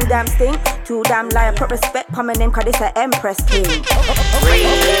sotty. Too damn stink, too damn liar. Put respect on my name cause this a Empress King.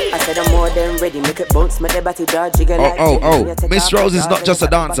 I said I'm more than ready. Make it bounce, make the body draw. Jiggle like Miss Rose is not just a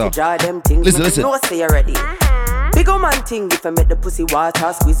dancer. Listen. No say already. Big old man thing, if I make the pussy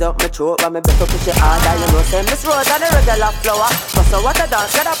water, squeeze up my throat, when me better push it harder, you know, say Miss Rose and the regular flower, but so what a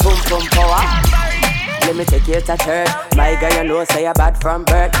dance, get a boom power. Let me take you to church, my girl, you know, say you're bad from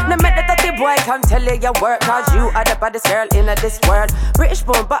birth. No matter that the boy can tell you your work, cause you are the baddest girl in this world. British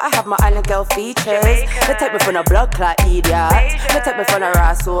born, but I have my island girl features. They take me from a blood clot idiot, they take me from a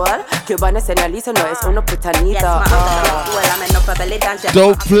rascal. Cuban and Lisa, no, it's on a put neither.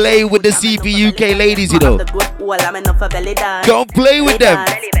 Don't play with the CPUK ladies, you know. Don't play with them.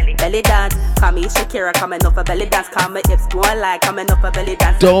 Belly dance, call me Shakira, coming off a belly dance, call me hips going like coming off a belly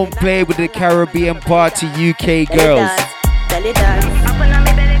dance. Don't play with the Caribbean Party UK girls. Belly dance. Up on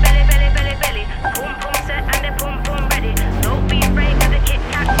me belly, boom set and the boom ready. Don't be afraid of the Kit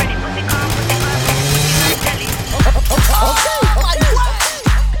Kat ready. Pussy calm,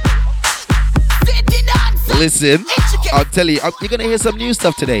 Listen, I'll tell you, you're gonna hear some new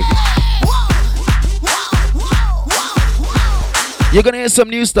stuff today. You're gonna hear some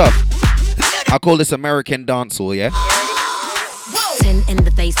new stuff. I call this American dancehall, yeah? 10 in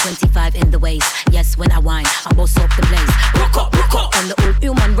the face, 25 in the waist. Yes, when I whine, I boss up the place. Rock up on the old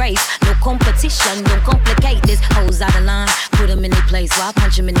human race. No competition, don't complicate this. Hoes out of line, put them in their place. Why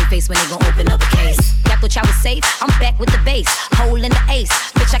punch them in their face when they gon' open up a case? Y'all thought y'all was safe? I'm back with the bass. Hole in the ace,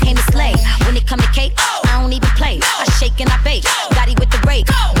 bitch, I came to slay. When it come to cake, I don't even play. I shake and I bake. Got it with the rake.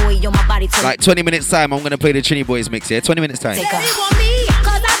 Boy, on my body. Like 20 minutes time, I'm gonna play the Trini Boys mix here. 20 minutes time. Take want me,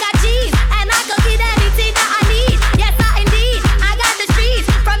 cause I got G's. And I go get anything that I need. Yes, I indeed. I got the streets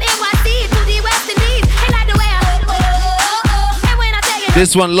from NYC to the West Indies. And like the way I and when I tell you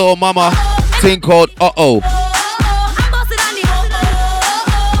this one, Lil Mama, thing called Uh-Oh.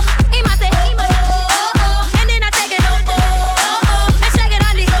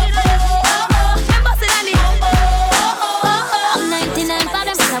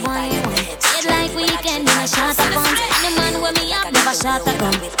 Shot the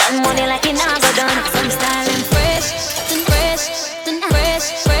gun, spend money like it never done. Some styling fresh.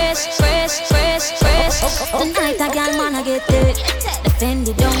 Tonight I got man, I get it.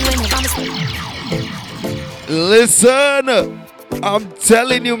 Defended, don't win if I'm Listen, I'm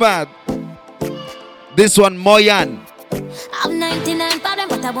telling you, man. This one, Moyan. I'm 99,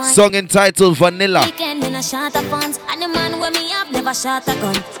 but I want. Song entitled Vanilla. Weekend in a shot of funds, and the man with me up never shot a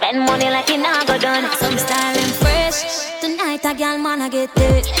gun. Spend money like it never done. Some styling fresh. Tonight a girl man I get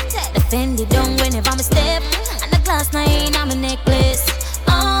it. Defended don't win if I'm a step. And the glass 9 on my necklace.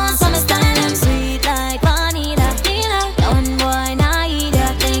 Oh, some style them sweet like vanilla. Young boy now eat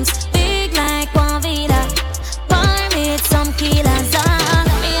their things big like one villa. Pour me some kilos.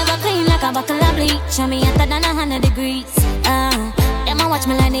 Me ever clean like a buckle of bleach. Show me hotter than 100 degrees.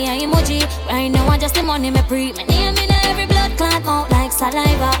 money me pre. My name in every blood clot out like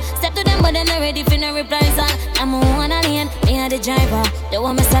saliva. Step to them but then they ready for no replies. I'm on a lane, me a the driver. They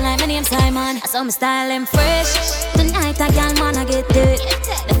want me style like my name Simon. I saw me style them fresh. Tonight I can't wanna get there.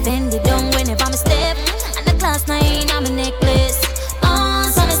 Defend it down whenever I'm step. And the class 9 I'm a necklace. Oh,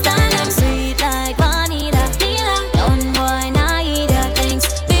 so me style them sweet like vanilla. Young boy nah eat your things.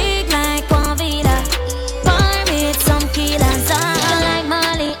 Big like Convita. Permit some killers. I like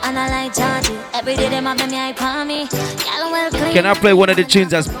Molly and I like Georgie. Every day them have them eye palm me. Y'all well clean. Can I play one of the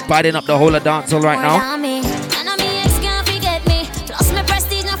tunes that's biting up the whole of dancehall right now?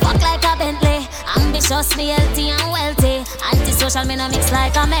 Ambitious, me healthy and wealthy. Antisocial, me no mix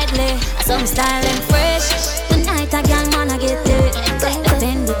like a medley. Some style and fresh. Tonight a girl man I get there.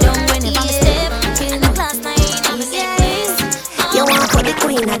 Defend it down whenever I step. And the class 9 I'm a this. You want for the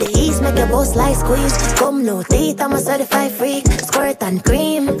queen of the east, make your boss like squeeze. Come no teeth, I'm a certified freak. Squirt and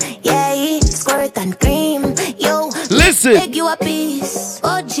cream, yeah, squirt and cream. Yo, listen. Beg you a piece,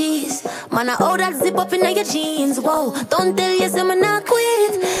 oh jeez. Man, I hold that zip up in your jeans. Whoa, don't tell you say me not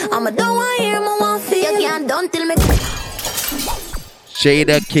quit. I'ma don't want to hear me want feel. You can't don't tell me.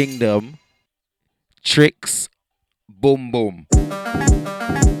 Shader Kingdom, Tricks, Boom Boom.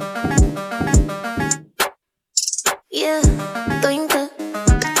 Yeah, twinkle.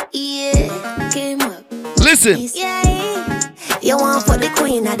 Yeah, came up. Listen. Yeah. You want for the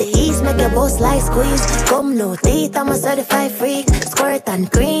queen of the east, make your boss like squeeze. Come no teeth, I'm a certified freak. Squirt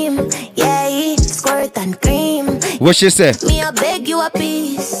and cream, yeah, squirt and cream. What she say? Me I beg you a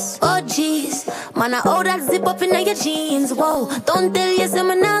piece, oh jeez. Man I hold that zip up in your jeans. Whoa, don't tell you say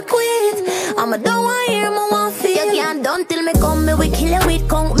me not quit. I'ma don't want to hear me want feel. You can't don't tell me come me we kill you with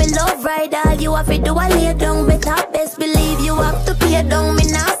conk. Me love ride all you have to do I lay down. Better best believe you have to pay down. Me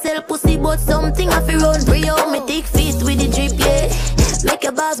not sell pussy but something I fi run Brio. Me take feast with the drip, yeah. Make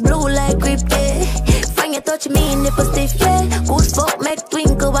your boss blue like grip, yeah. Find you touch me nipple stiff, yeah. Good fuck make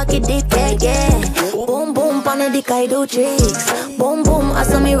twinkle wacky dip, yeah, yeah. Boom boom pon the dick I do tricks. Boom boom I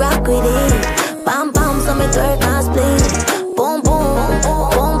saw me rock with it. Bam bam so me twerk and split. Boom boom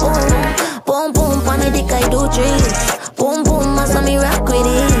boom boom boom boom pon the dick I do tricks. Boom boom I saw me rock with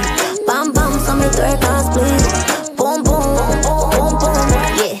it. Bam bam so me twerk and split. Boom boom boom boom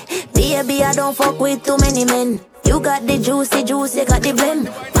yeah. Baby I don't fuck with too many men. You got the juicy juice, you got the blem.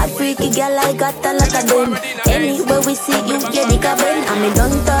 Bad freaky girl, I got a lot of them. Anywhere we see you, get the cabin. And me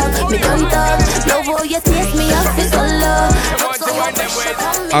don't talk. Love how you taste me off, it's all love.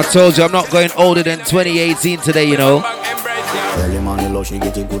 I told you I'm not going older than 2018 today, you know. Early morning low, she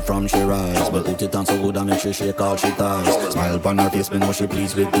get it good from she rise. But put it on so good and make sure shake all she ties. Smile upon her face, me know she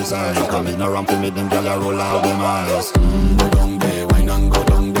pleased with this eyes. Come in around to make them girl roll out them eyes. Go down there, wine and go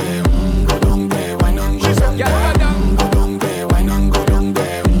down there. Go down there, wine and go down there.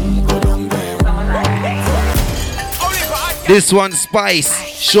 This one Spice,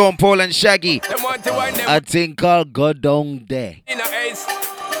 Sean Paul and Shaggy. I think I'll go down there.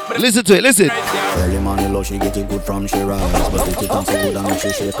 Listen to it, listen. Early morning low, she get it good from she rise. But put it on so good and make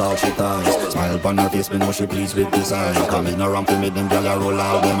sure shake all she ties. Smile upon her face, me know she pleased with this eyes. Come in around to make them girl roll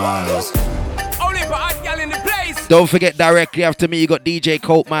out them eyes. Only for hot girl in the place. Don't forget, directly after me, you got DJ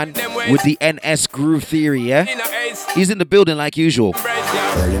Copeman with the NS Groove Theory, yeah? He's in the building like usual.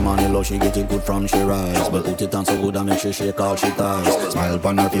 Early morning low, she get it good from she rise. But put it on so good and make sure shake all she ties. Smile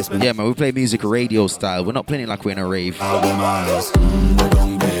upon her face, yeah, man, we play music radio style. We're not playing it like we're in a rave. All them eyes. Go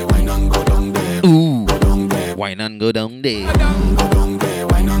down there, wine and go down there. Ooh, go down there, wine and go down there. Go down there,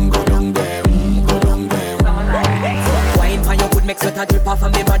 wine and go down there. Go down there. Wine for your good make sweat a drip off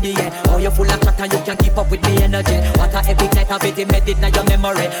of me body, yeah. Oh, you're full of chat and you can keep up with me energy. What a epic night of it, embedded in your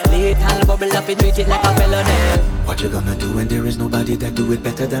memory. Little bubble up, it treat it like a felony. What you gonna do when there is nobody that do it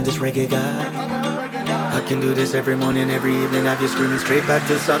better than this reggae guy? I can do this every morning, every evening. Have you screaming straight back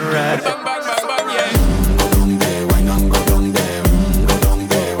to sunrise.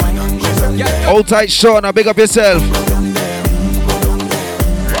 Hold tight, Sean. Now big up yourself.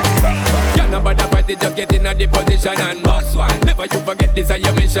 Just get in a the position and boss one. Never you forget this is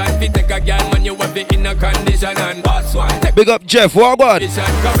your mission. If you take a girl man, you have it in a condition and boss one. Big up Jeff, what about?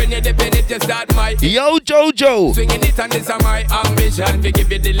 Cause when you depend it, you start my Yo Jojo. Swinging it and this is my ambition. We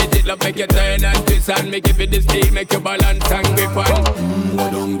give you the legit love, make you turn and twist and make you the speed, make you balance and grip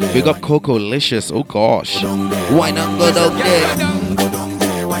on. Big up Coco Licious, oh gosh. Why not go down there?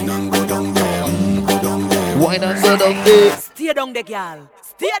 Why not go down there? Why not go down there? Stay down there, girl.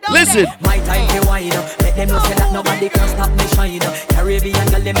 Listen. My time to wine. Let them know say that nobody can stop me shine. Caribbean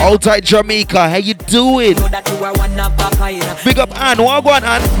girl, them Hold tight, Jamaica. How you doing? know that you are one of a kind. Big up Ann. What going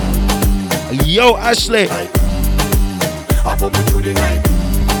on, Ann? Yo, Ashley. I pop it through the night.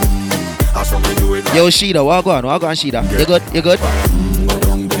 That's how we do it. Yo, Sheeda, walk on, Sheeda. You good? You good?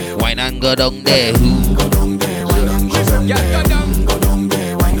 Wine and go down there. Go down there, wine and go down there. Go down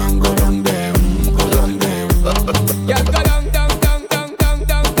there, wine and go down there. Go down there.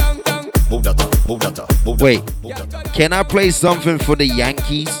 Move that up, move that up. Wait, can I play something for the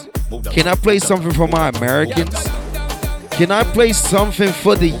Yankees? Can I play something for my Americans? Can I play something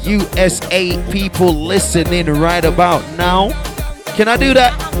for the USA people listening right about now? Can I do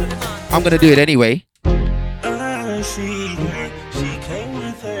that? I'm gonna do it anyway.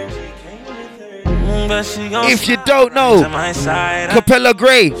 If you don't know, Capella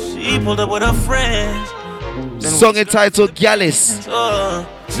Gray, song entitled Gallus.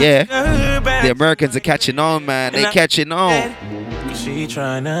 Yeah, the Americans are catching on, man. They catching on. She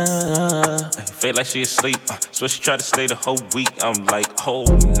tryna feel like she asleep, so she tried to stay the whole week. I'm like, oh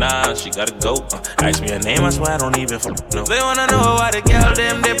nah, she gotta go. Ask me her name, I swear I don't even know. They wanna know why the girl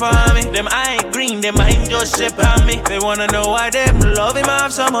them dip on me. Them I ain't green, them I ain't just ship on me. They wanna know why them love him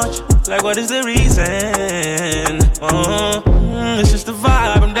off so much. Like what is the reason? It's just the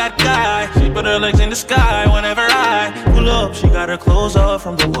vibe, I'm that guy. She put her legs in the sky whenever I pull up. She got her clothes off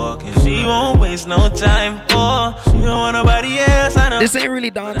from the walk, and she won't waste no time. Oh, she don't want nobody else. I know. This ain't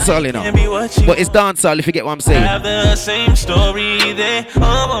really dancehall, you know, but it's dancehall if you get what I'm saying. Have the same story, they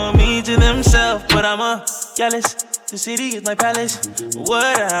all want me to themselves, but I'm a jealous. The city is my palace.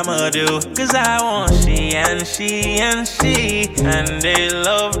 What I'ma do? Cause I want she and she and she, and they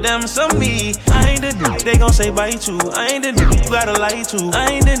love them some me. I ain't the dude they gon' say bye to. I ain't the dude you gotta lie to.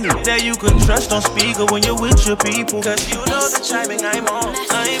 I ain't the dude that you can trust on speaker when you're with your people. Cause you know the chiming I'm on.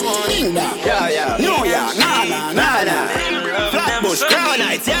 I'm on. Yeah, New York, nah. Flatbush, Crown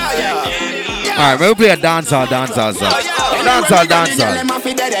Night, yeah. Alright, we'll play a dancehall song. Dancehall.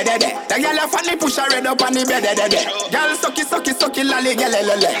 The girl a funny push her head up on the bed. Girl sucky lolly,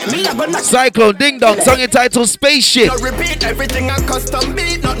 Cyclone Ding Dong, song entitled Spaceship. No repeat everything a custom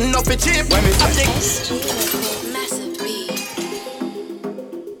beat, nothing off it cheap.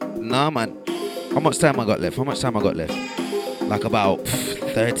 Nah, man. How much time I got left? Like about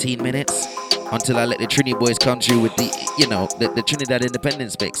 13 minutes until I let the Trini boys come through with the, you know, the Trinidad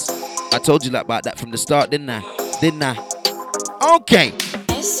Independence mix. I told you about that from the start, didn't I? Okay.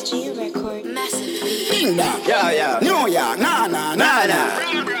 SG record massive beat. Yeah. New York, nah.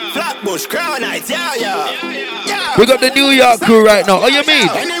 Flatbush, Crown Night, yeah. We got the New York crew right now. Oh, you mean?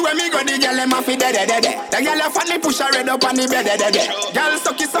 Anyway, me go the girl them off it dead. The girl a funny push her head up on the bed. Girl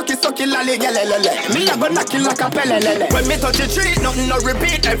sucky lolly, me a go knock it like a pele. When me touch the tree, nothing no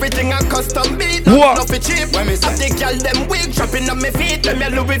repeat. Everything a custom beat, nothing off it cheap. When me see the girl them wig dropping on me feet, them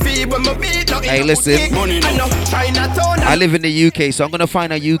yellow with V when me beat. Hey, listen. I live in the UK, so I'm gonna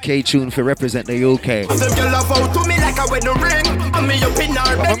find a UK tune for represent the UK. Them girl love out to me like a wedding ring. And me up in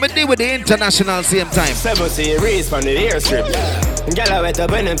her bed. I'm gonna deal with the international same time. 7 series from the airstrip. Girl I went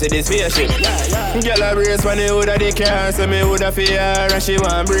up in them to this spaceship. Girl I brace when the hood of the car, so me hood of fear and she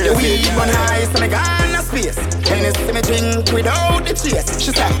want brace. The weed on high, so me gone a space. Hennessy me drink without the chase.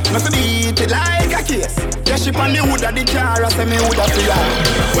 She said, must beat it like a case. Yeah, she on the hood of the car, so me hood of fear.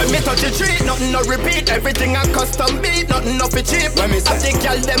 When me touch the tree, nothing no repeat. Everything a custom beat, nothing no fi cheap. When me see the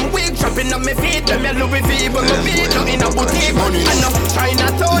girl them wig dropping on me feet, them yellow with V when me beat, nothing a boutique. I know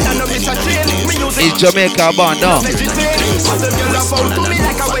Chinatown, I know Mr. Chain. It's Jamaica born now.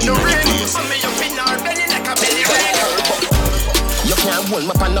 You can't hold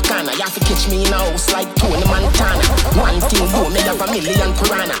me on no corner. You have to catch me in a house like Tony Montana. One thing do me have a million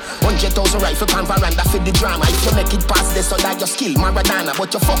piranha. 100,000 rifle pan veranda for the drama. If you make it past this, so like your skill Maradona.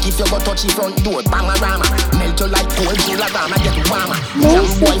 But you fuck if you go touch the front door, Bamarama. Melt you like cold Jularama, get warmer. Young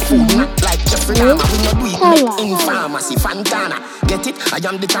boy food not like Jeffrey Dahmer. We no do it make in pharmacy, Fantana. Get it? I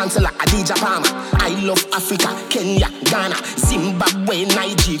am the chancellor, Adidja Palmer. I love Africa, Kenya, Ghana, Zimbabwe,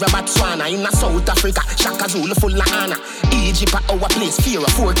 Nigeria, Botswana. In a South Africa, Shaka Zulu full of honor. Egypt at our place, fear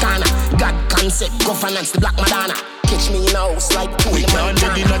of four corner. God concept, governance, the Black Madonna. Catch me in a house like Tony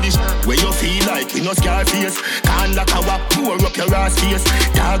Montana. Where you feel like we no scar face. Can't lock our pour up your ass face.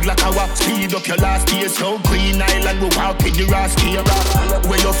 Dog like our speed up your last days. So Green Island we walk with the ass here.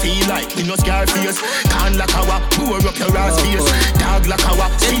 Where you feel like we no scar face. Can't lock our pour up your ass face. Dog like our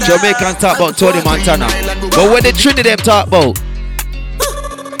Jamaicans talk about Tony Montana, but when the Trinity them talk about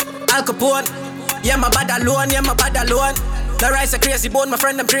Al Capone, yeah my bad alone. The rise a crazy bone, my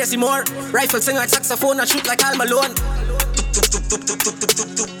friend them crazy more. Rifle sing like saxophone and shoot like Al Malone.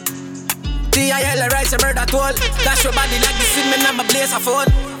 DIL rise a murder toll. Dash your body like the cinnamon and my blaze a phone.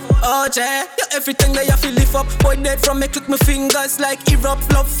 Oh yeah, everything that you feel lift up. Boy dead from me click my fingers like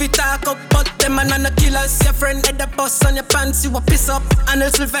erupt. Love fit talk up, but them man and the killers. Your friend head the bus on your pants, you a piss up. And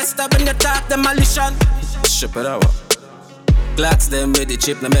El Sylvester when you talk demolition. Ship it out. Glocks them with the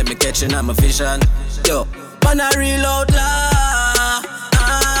chip, now make me catching on my vision. Yo, man a real outlaw.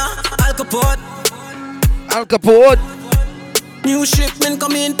 Al Capone. Al Capone. New shipment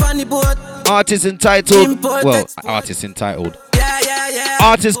come in pan the boat. Artist entitled. Import Well, export. artist entitled. Yeah.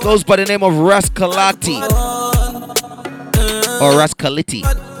 Artist goes by the name of Rascalati. Or Rascality.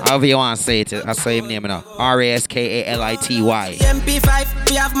 However you want to say it. I say him name now. Raskality. MP5,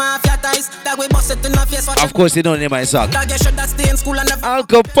 we have mafia ties. That we bust it in the face. Of course, you don't name my song. Dog, you should have stay in school and never. Al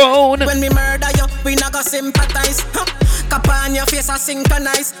Capone. When we murder you, we not gonna sympathize. Cap on your face, I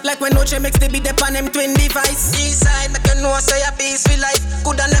synchronize. Like when Noche makes the beat upon them twin device. Eastside, make you know say a peaceful life.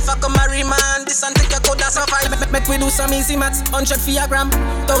 Coulda never come marry man. This and think you coulda survive. Make we do some easy maths. 100 for a gram,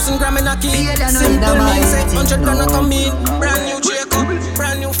 1,000 gram in a key. Simple means say 100 gonna come in. Brand new Jacob,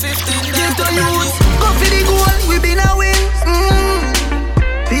 brand new 15. Get to use, go for the goal, we been a win.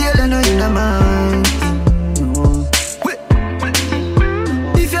 Feel no in the mind.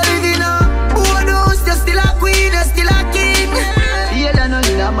 If you're living a boardhouse, you're still a queen, you're still a king. Feel no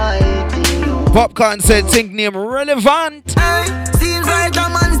in the mind. Popcorn said, think name relevant. Seems like a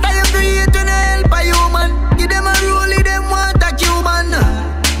man's style create to help a human. Give them a rule, them want a Cuban.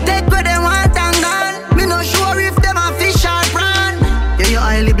 Take what them want and gone. Me not sure if them a fish or prawn. Yeah, you're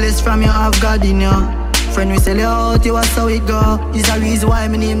highly blessed from your have God in you. Friend, we sell you out, you how it go. It's a reason why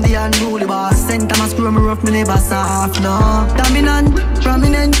me name the unruly boss. Send time I screw me rough, me never soft, no. Dominant,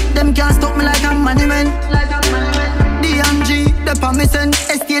 prominent, them can't stop me like a monument. DMG, the permission.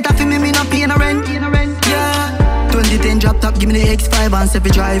 Estate of me no pay no rent. Yeah. 2010 drop top, give me the X5 and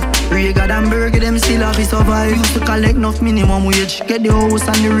 7 drive. Regard and burger, them still have to survive. Used to collect enough minimum wage. Get the house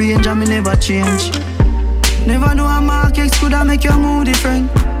and the range and me never change. Never know a market could have make your mood different.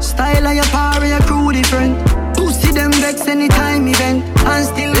 Style of your power, your crew different. To see them vex anytime event. And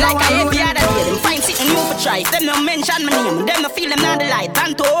still like I every other day, them find sitting new for try. Them no mention my name, them no feel them not the light.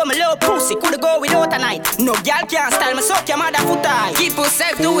 And to home a little pussy, coulda go without a night. No girl can't style me, suck your mother foot high. Keep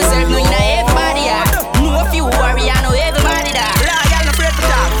yourself to yourself, no you know everybody know if you worry, I know everybody that. Royal no afraid for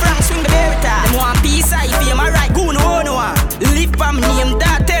talk, Frank swing the berry top. Them want peace, I feel my right, go no one. Live for me name,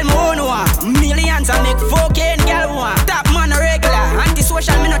 that tell me who no one. Millions I make fucking girl one. Top man a regular,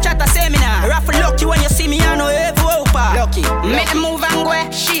 anti-social me no chat a seminar. Raffle lucky when you see me, I know every whooper. Lucky, make them move and go.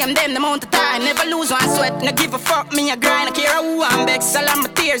 Shame them the amount of time, never lose one sweat. No give a fuck, me a grind, I care who I'm back. Salam my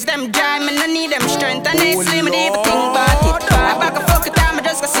tears, them dry, me no need them strength. And they slim, me never think about it. I back a fuck a time, I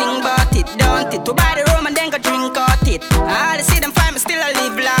just go sing about it. Don't it, to buy the room and then go drink out it. I see them find me still I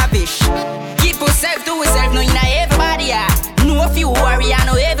live lavish. Keep yourself to yourself, no you know everybody know if you worry, I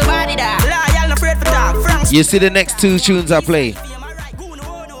know everybody that. Loyal, no afraid for talk, Frank. You see the next two tunes I play?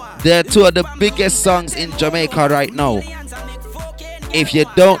 They're two of the biggest songs in Jamaica right now. If you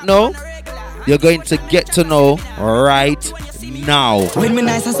don't know, you're going to get to know right now. When me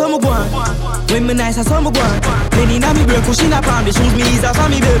nice and some go on. When me nice and some go on. Penny na me break, pushing up on the shoes, me is a for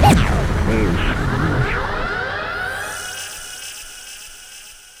me baby.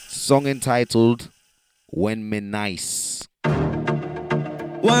 Song entitled When Me Nice.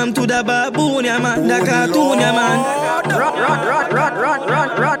 One to the baboon, yeah man, the cartoon, yeah man.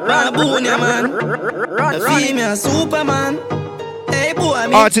 Baboon, yeah man. The female Superman. Hey boy,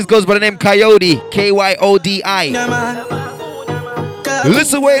 me. Artist goes by the name Coyote, Kyodi. Yeah man.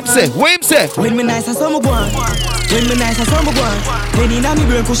 Listen what him say, what him say. When me nice and some go on. When me nice and some go on. Penny na me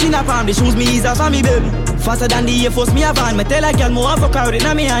brain, pushing up on the shoes, me is a for me baby. Faster than the Air Force, me a van. Me tell a girl, more have a crowd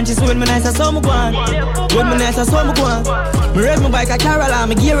in me hand. She say when me nice and some go on. When me nice and some go on. Me raise my bike a Caroline,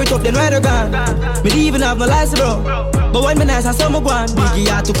 me gear it up, then ride a gun. Me don't even have no license, bro. But when me nice and some go on. Biggie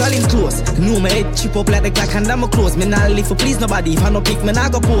had to call him close. Know me head chip up like the clock and I'm close. Me not live for please nobody. If I no pick, me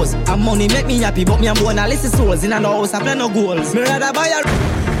not go pose. And money make me happy, but me a born a listen souls. In a house, I play no goals. Me rather buy a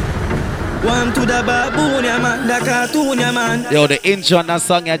one to the baboon, yeah man, the cartoon, yeah man. Yo, the intro on that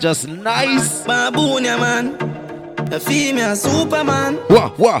song are just nice. Baboon, yeah man. The female Superman.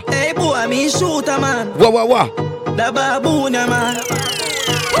 Wah. Hey boy, me shooter man. Wah. The baboon, yeah man.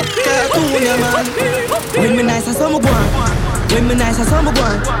 Cartoon, yeah man. When me nice and some go on. When me nice and some go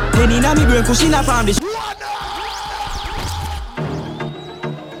on. Penny na me brain, pushing up on the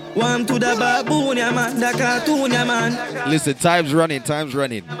one to the baboon, yeah man, the cartoon, yeah man. Listen, time's running.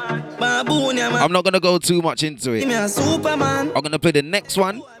 Baboon, yeah man. I'm not gonna go too much into it. Superman. I'm gonna play the next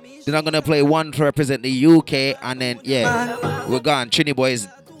one. Then I'm gonna play one to represent the UK, and then we're gone. Trini Boys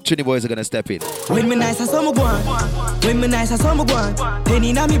Trini boys are gonna step in. When me nice, I saw me go on. When me nice, I saw me go on.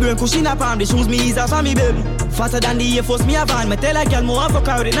 Penny na me brain, cushion up on the shoes me ease off on me baby. Faster than the Air Force me a van. Me tell a girl more for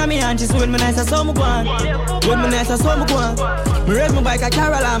carry na me hand. She say when me nice, I saw me go on. When me nice, I saw me go on. Me raise my bike a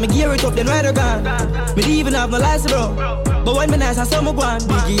Caroline, me gear it up then ride her gone. Me didn't even have no license bro. But when me nice, I saw me go on.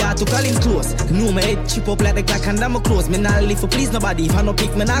 Biggie had to call him close. No me head chip up like the clock and I'm close. Me not live for please nobody. If I no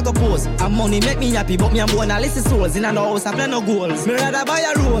pick me not go pose. And money make me happy, but me and boy not listen souls. In a house I plan no goals. Me rather buy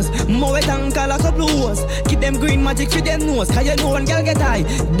a rose. More wet and call a couple of hoes. Keep them green magic for them nose. Cause you know one girl get high.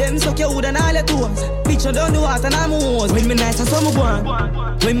 Them suck your wood and all your toes. Picture down the water and I'm a hose. When me nice I saw me go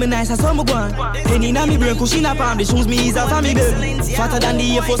on. When me nice I saw me go on. Penny na me brain cushion up on the shoes me ease off on me baby. Fatter than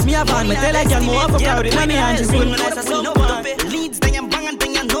the Air Force me a van. Me tell I can more for crowd in me hand. Just when me nice I saw me go on. Leads then you bang and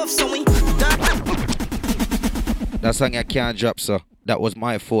then you know so we. That song I can't drop, so that was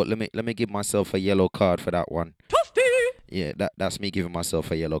my fault. Let me give myself a yellow card for that one. Yeah, that's me giving myself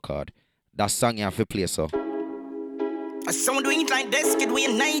a yellow card. That song you have to play, so. Someone doing it like this, kid, we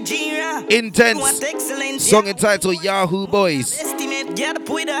in Nigeria. Intense. Song entitled Yahoo Boys. Estimate, get up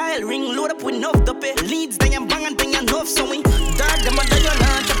with the aisle ring, load up with enough to pay. Leads, then you bang and then you know so we. Dark, them under your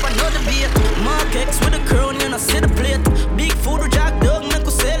lunch, up another beat. Mark X with a crown, you know, see the plate. Big food, jack dog, make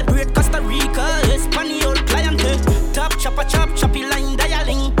us celebrate. Costa Rica, Espanol, client. Top, choppy line,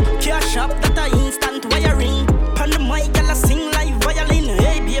 dialing. Cash up, that a instant wiring. Pan the mic, y'all sing like violin.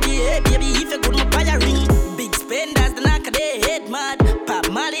 Hey, baby, if you could my buy a ring. Big spenders, the knock of their head mad. Pop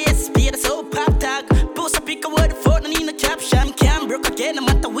Molly, speed, so pop tag. Post a pick a word for the need a caption. Can't broke again, no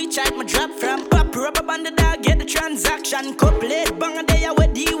matter which side my drop from. Pop rubber band the dog, get the transaction. Couplate, bang a day, I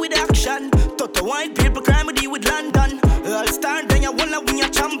would deal with action. Toto white people crime, we deal with London. All star, then you wanna win your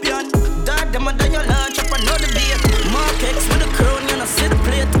champion. Dark, them under your lunch, up another beat. Mark X with a crown, you know, see the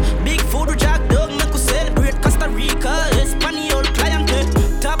plate. Big food, jack dog, make us celebrate. Costa Rica, Espanol, client.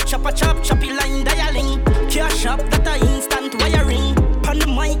 Top, choppy line, dialing. Cash up, that a instant wiring. Pan the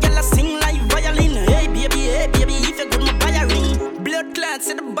mic, y'all sing like violin. Hey, baby, if you good, my buy a ring. Blood clots,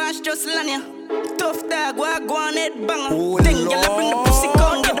 see the bash just land ya. Tough dog, go on head banger. Then y'all bring the pussy,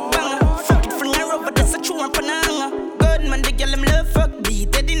 come get the banger. Fuck it, fling her over, that's a true one pananga. Good man, the girl, them love fuck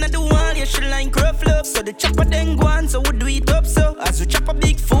beat. They didn't do one, yeah, she like rough love. So the chopper then go on, so we do it up so. As we chop a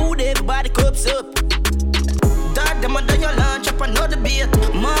big food, everybody cups up. Dark, them under your lunch, up another beat.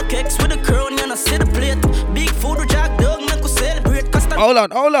 Mark X with a crown, you know, see the plate. Big food, jack dog, make us celebrate. Hold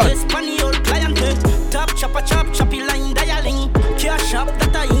on. Espanol, client. Top, choppy line, dialing. Cash up,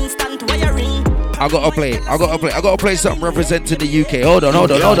 that a instant wiring. I gotta play something representing the UK. Hold on.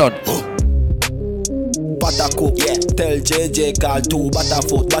 Buttercook, yeah. Tell JJ call 2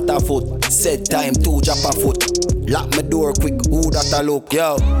 Butterfoot. Set time 2 drop a foot. Lock my door quick, who that a look?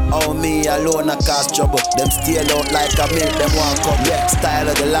 Yo, oh me alone a cause trouble. Them steal out like a milk, them one cup. Yeah, style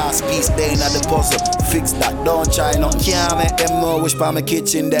of the last piece, they in the puzzle. Fix that, don't try no. Can't make them more wish for my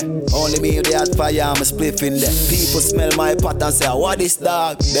kitchen there. Only me if they had fire, I'm a spliff in there. People smell my pot and say, what is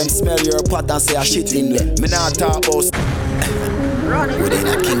dog? Them smell your pot and say, a shit in there. Me not talk about within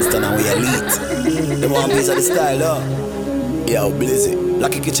a Kingston and we elite. Them one piece of the style, oh. Yo, Blizzy,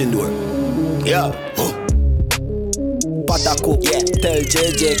 lock your kitchen door. Yo, Buttercook, yeah. Tell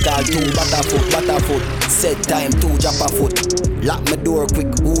JJ call 2 Butterfoot. Set time 2 drop a foot. Lock my door quick,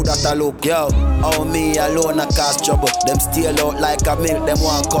 who that a look? Yo, oh me alone a cause trouble. Them steal out like a milk, them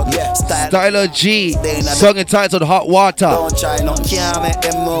one cut. Yeah, Styler G, song entitled Hot Water. Don't try no, can't make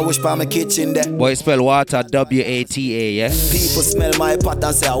them more wish for my kitchen there. Boy, spell water W-A-T-A, yeah. People smell my pot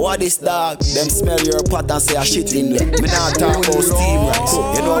and say, what is dog? Them smell your pot and say, a shit in there. Me not talk about steam rice.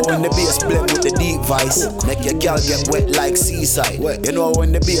 You know when the bass blend with the deep vice, make your girl get wet like seaside. You know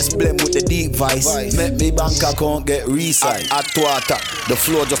when the bass blend with the deep vice, make me bank account get reside. Hot water, the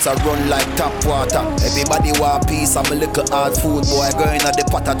flow just a run like tap water. Everybody want peace, I'm a little hard food boy. Going at the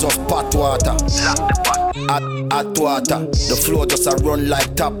pot, I just pot water. Lock the pot. Hot water, the flow just a run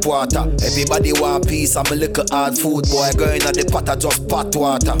like tap water. Everybody want peace, I'm a little hard food boy. Going at the pot, I just pot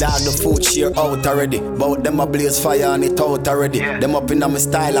water. Dog the food share out already. Bout them a blaze fire and it out already. Them up in my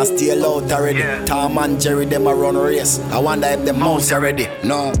style and stay out already. Tom and Jerry, them a run race. I wonder if them mouse already.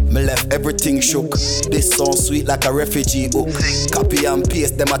 No, me left everything shook. This sound sweet like a refugee hook. Copy and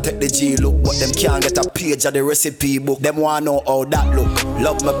paste, them a take the G look. But them can't get a page of the recipe book. Them wanna know how that look.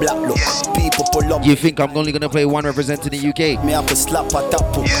 Love my black look. People pull up. You think I'm only gonna play one representing the UK? Me have to slap a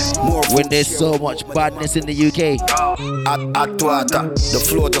tap more when there's so much badness in the UK. Hot water, the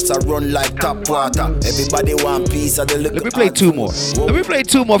flow just a run like tap water. Everybody want peace of the look. Let me play two more. Let me play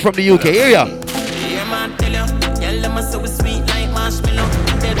two more from the UK. Here ya. Yeah, man, tell you, let me so sweet like marshmallow.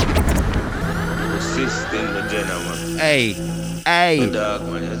 Hey, Hey. Dog,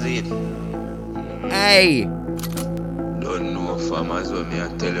 man, you see it? Hey. Don't know farmers when me I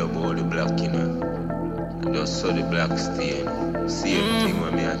tell you about the black, you know. Just saw the black stain. Same thing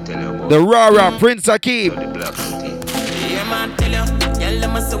when me I tell you about the Rara Prince Akeem. The black stain. Yeah, man, tell you. Y'all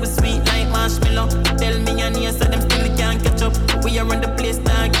them are so sweet like marshmallow. Tell me your name so them still can't catch up. We are in the place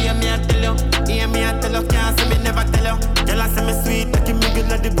now, hear me I tell you. Hear me I tell you, can't say me never tell you. Y'all say me sweet, like me good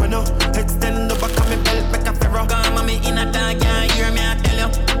like the bueno. Extend the back of me belt, make a ferro. Come me in a dog, yeah, hear me I tell you.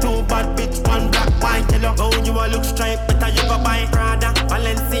 Two bad bitch, one black wine, tell you. Oh, you a look straight, better you go buy Prada.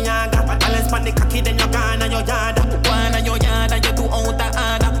 Balenciaga, balance pan the cocky, then you gone and your yard. One and your yard, and you two out the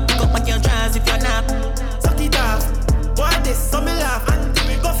order. Pick up my your dress if you're not. Suck it off. Why this? So me laugh and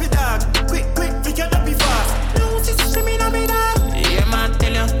we go for dog. Quick, we cannot be fast. No, she's screaming at me dog. Yeah, man,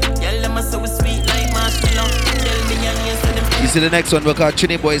 tell you. Y'all them are so sweet like marshmallow. Tell me your name so them. You see the next one because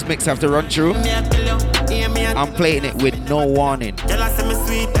Trini Boys mix have to run through. I'm playing it with no warning. Y'all say me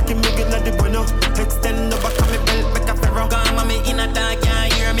sweet, I can make it like the bueno. Extend the back of me belt, make a ferro. Come me in a dog, yeah,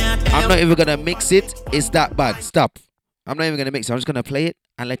 hear me. I'm not even gonna mix it. It's that bad. Stop. I'm not even gonna mix it. I'm just gonna play it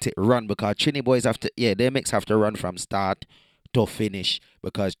and let it run because Trini Boys have to, their mix have to run from start to finish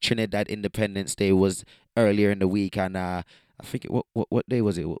because Trinidad Independence Day was earlier in the week and I think what day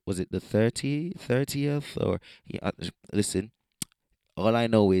was it? Was it the 30th or listen, all I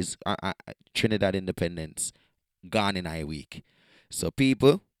know is Trinidad Independence gone in a week. So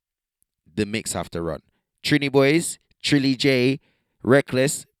people, the mix have to run. Trini Boys, Trilly J,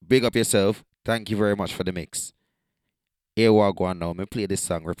 Reckless, big up yourself. Thank you very much for the mix. Here we go on now. Me play this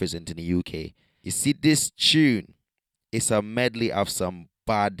song representing the UK. You see this tune, it's a medley of some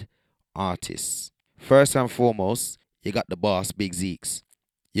bad artists. First and foremost, you got the boss Big Zeeks.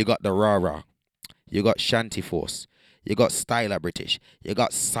 You got the Rara. You got Shanty Force. You got Styler British. You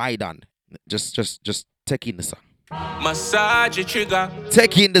got Sidon. Just take in the song. Massage your trigger.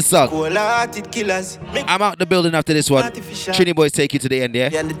 Take in the song. Cold-hearted killers. I'm out the building after this one. Trini Boys take you to the end, yeah?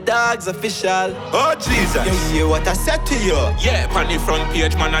 And the dog's official. Oh, Jesus. You hear what I said to you? Yeah, on the front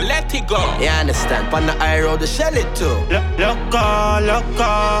page, man, I let it go. You understand? On the high road, the shell it too.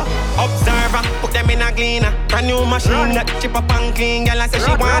 Loco. Observer, put them in a cleaner. Brand new machine that chip up and clean. Girl, I say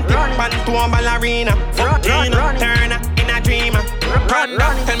she want it. Pan to a ballerina. Turn her in a dreamer. Run,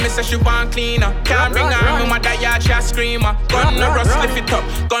 tell me say she want cleaner. Can't bring her home, mother yard, she a screamer. Gun no rust, lift it up,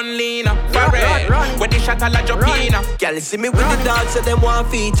 gun leaner. Parade, when the shot a la jopina. Girl, you see me with the dog, say them want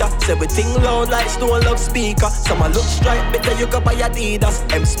feature. Say we ting loud like Stone Love speaker. Some a look straight, better you go buy Adidas.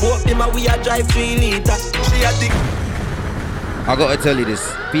 M Sport, them a we a drive 3 liters. She a dick. I gotta tell you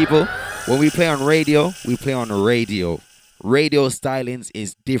this, people, when we play on radio, we play on radio. Radio stylings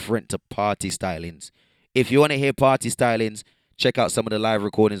is different to party stylings. If you want to hear party stylings, check out some of the live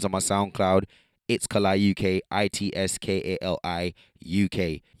recordings on my SoundCloud. It's Kali UK, ITSKALI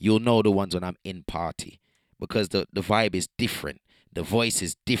UK. You'll know the ones when I'm in party because the vibe is different. The voice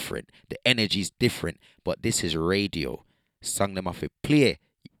is different. The energy is different. But this is radio. Sung them off a play.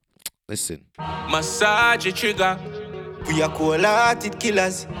 Listen. Massage your trigger. We are cold-hearted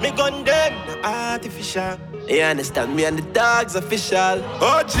killers. Me gun them, artificial. You understand? Me and the dog's official.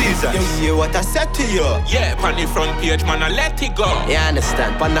 Oh, Jesus. You hear what I said to you? Yeah, on the front page, man, I let it go. You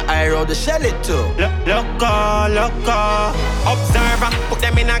understand? On the high road, the shell it too. Loco. Observer, put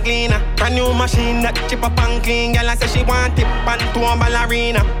them in a cleaner. Brand new machine that chip up and clean. Girl, I say she want it. Pan to a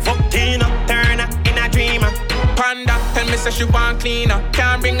ballerina. Turn her in a dreamer. Panda, tell me say she want cleaner.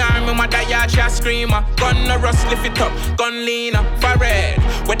 Can't bring her home, mother yard, she a screamer. Gun no rust, lift it up, gun leaner. Parade,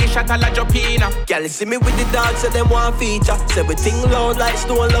 when the shot a la jopina. Girl, you see me with the dog, say them want feature. Say we ting loud like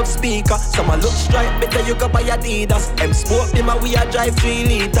Stone Love speaker. Some a look straight, better you go buy Adidas. M Sport, them a we a drive 3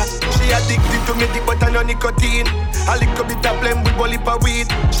 liters. She addicted to me, the butter no nicotine. A little bit of blem with one lip of weed.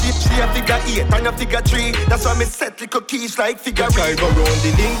 She a figure 8 and a figure 3. That's why me set little keys like figure 8. I go round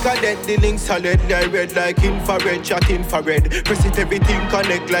the link and then the link solid. I red like infrared, chat infrared. Press it, everything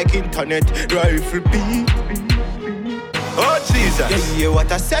connect like internet. Rifle beat. Oh, Jesus. You hear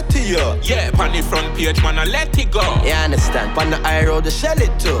what I said to you? Yeah, on the front page, man, I let it go. You understand? On the high road, the shell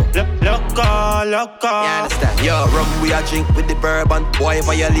it too. Loco. You understand? Yo, rum we a drink with the bourbon. Boy,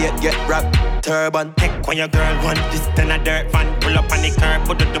 violate, get wrapped. Turban. Heck when your girl want this then a dirt van. Pull up on the curb,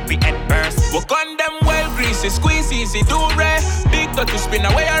 put it to be head burst. We gun them well greasy, squeeze easy, do re. Big to spin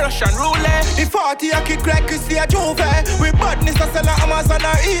away a Russian roulette. The 40 a kick like Chrissy a Juve. We badness a sell a Amazon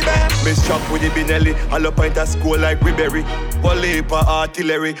or eBay. Miss Chuck with the Binelli. All up point a school like Ribery. Wale for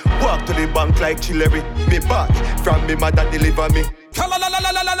artillery. Walk to the bank like Chillery. Me back from me mother deliver me.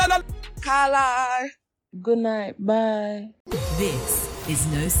 Kala. Good night. Bye. This is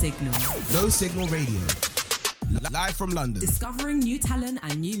No Signal. No Signal Radio. Live from London. Discovering new talent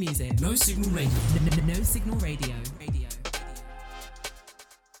and new music. No Signal Radio. No Signal Radio.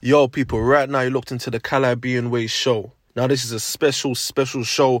 Yo, people, right now you're looked into the Caribbean Way show. Now, this is a special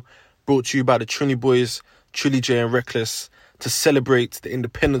show brought to you by the Trini Boys, Trilly J and Reckless, to celebrate the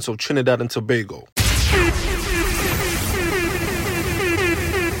independence of Trinidad and Tobago.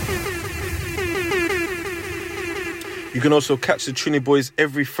 You can also catch the Trini Boys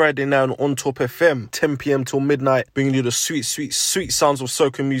every Friday night on Top FM, 10 p.m. till midnight, bringing you the sweet sounds of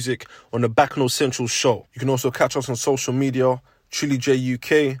soca music on the Bacchanal Central show. You can also catch us on social media, Trilly J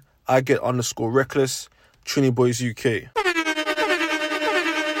UK, _Reckless, Trini Boys UK.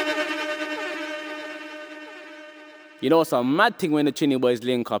 You know, it's a mad thing when the Trini Boys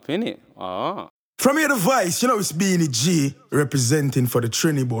link up, innit? From here, the voice, you know, it's Beanie G representing for the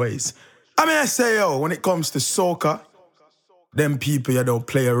Trini Boys. I mean, I say, yo, when it comes to soca, them people, you don't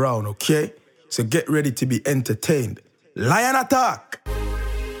play around, okay? So get ready to be entertained. Lion attack!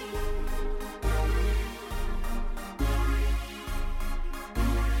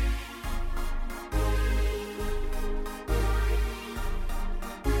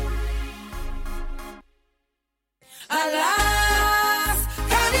 Alas,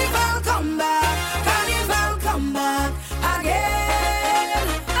 carnival come back again.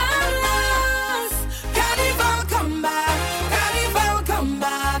 Alas, carnival come back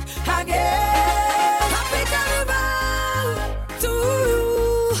again. Happy carnival to you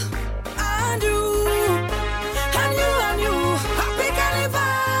and you and you and you. Happy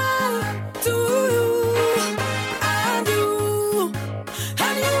carnival to you and you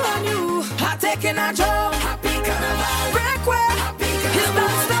and you and you. I'm taking a joke.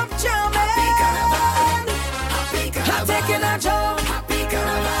 Taking a joke, happy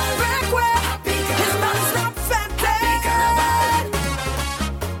carnival. Breakway, his man stop fetting.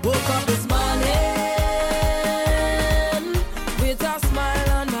 Woke up this morning with a smile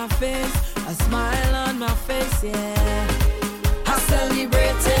on my face, yeah. I'm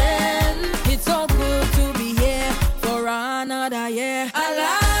celebrating. It's so good to be here for another year.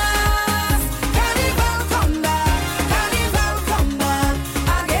 Alas, carnival come back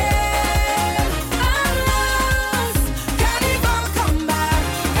again. Alas, carnival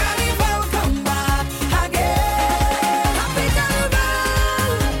come back again. Happy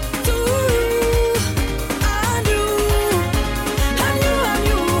carnival to you and you and you and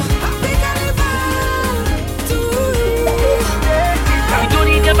you. Happy carnival to you. We don't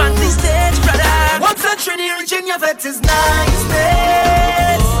need your fancy stage, brother. Once a Trini reaching your vet is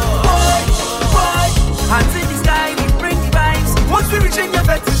niceness. Boy, hands in the sky, we bring the vibes. Once we reaching your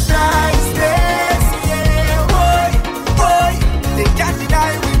vet is niceness. Yeah, boy, they can't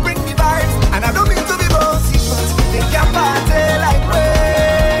deny we bring the vibes. And I don't mean to be bossy, but they can't party like we.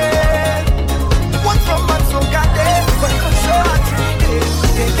 One from man so goddamn, but for sure I treat it.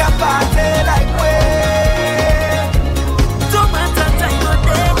 They can't party like we. Don't matter time or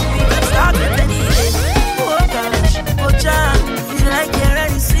day, we can start with any. Oh gosh, oh John,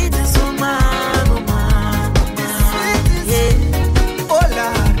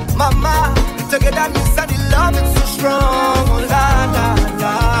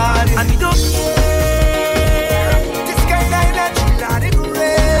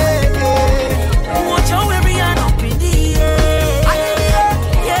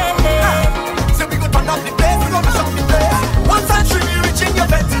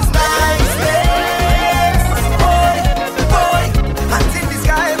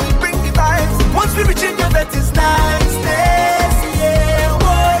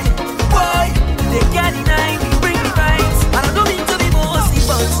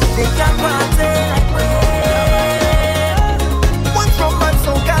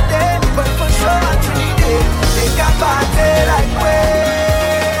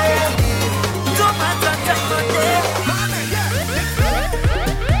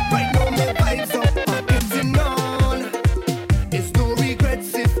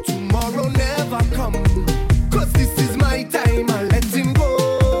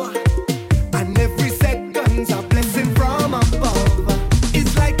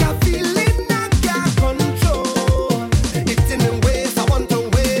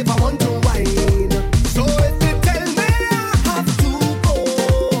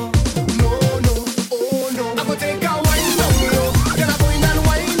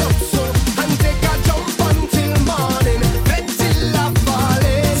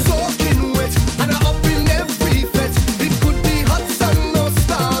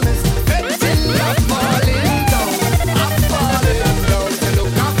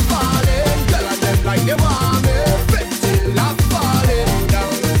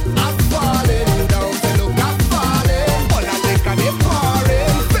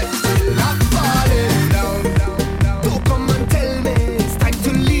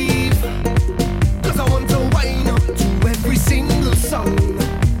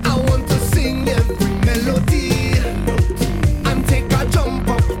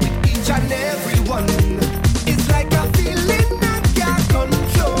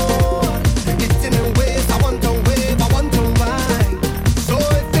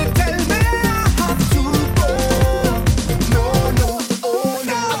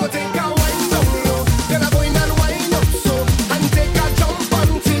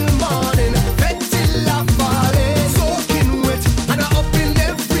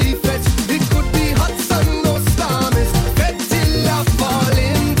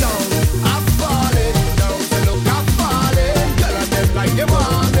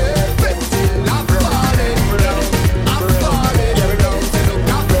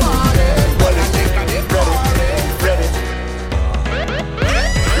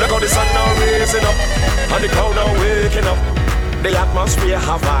 rising up, and the crowd now waking up. The atmosphere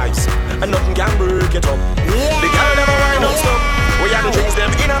have vibes, and nothing can break it up. The girl never wind up stop. We have the drinks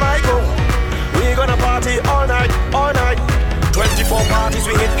them in a Michael. We gonna party all night, all night. 24 parties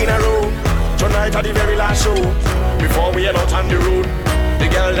we hit in a row. Tonight at the very last show. Before we head out on the road, the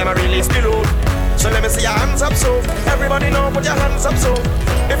girl never release the load. So let me see your hands up, so everybody know, put your hands up, so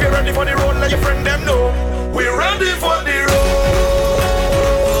if you're ready for the road, let your friend them know. We're ready for the road.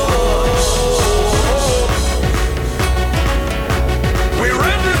 We're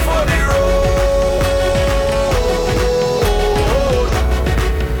ready for the road.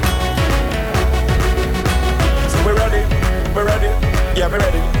 So we're ready, yeah, we're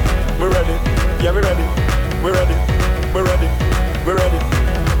ready, yeah, we're ready, we're ready, we're ready, we're ready,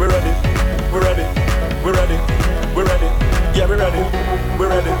 we're ready, we're ready, we're ready, we're ready, yeah, we're ready, we're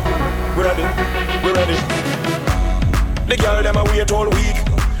ready, we're ready, we're ready. The girl them a wait all week,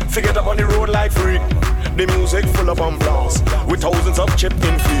 figured up on the road like freak. The music full of applause, with thousands of chipped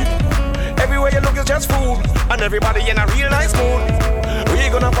in feet. Everywhere you look is just food, and everybody in a real nice mood. We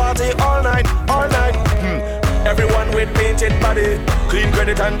gonna party all night, all night. Everyone with painted body, clean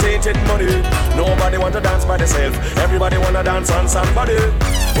credit and tainted money. Nobody want to dance by themselves, everybody wanna dance on somebody.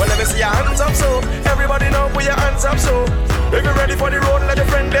 Well, let me see your hands up, so everybody know, put your hands up, so if you're ready for the road, let your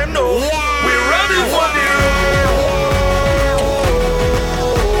friend them know. Yeah. We're ready for the road.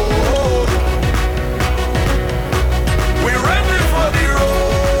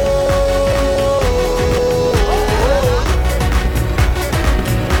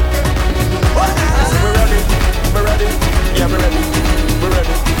 Yeah, we're ready, we're ready, yeah, we're ready, we're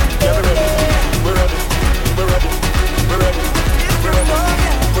ready, we're ready, we're ready, we're ready, we're ready, we're ready,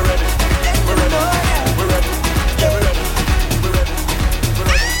 we're ready, yeah, we're ready, we're ready, we're ready,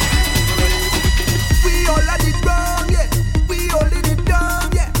 we're ready. We all at it wrong, yeah, we all in it down,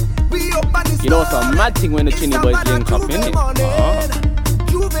 yeah, we up on this. You know some mad thing when the Chinny boys link up, innit?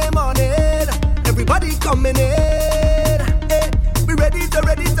 Juve morning, everybody coming in, hey, we ready to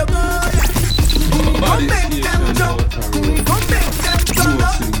go. Come make them jump, we gon' make them turn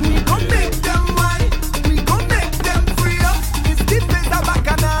up, we gon' make them wine, we gon' make them free up. This deep is a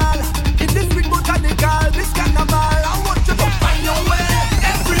bacchanal, in this big botanical, this carnival. I want you to find your way,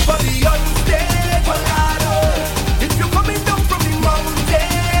 everybody on stage, Bogado. If you're coming down from the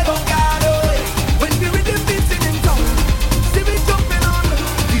mountain, Bogado. When the rhythm beats in town, see me jumping on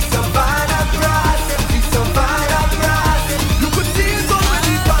the savannah grass, the savannah grass. You could see it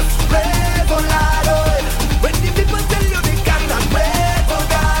already past red, Bogado. When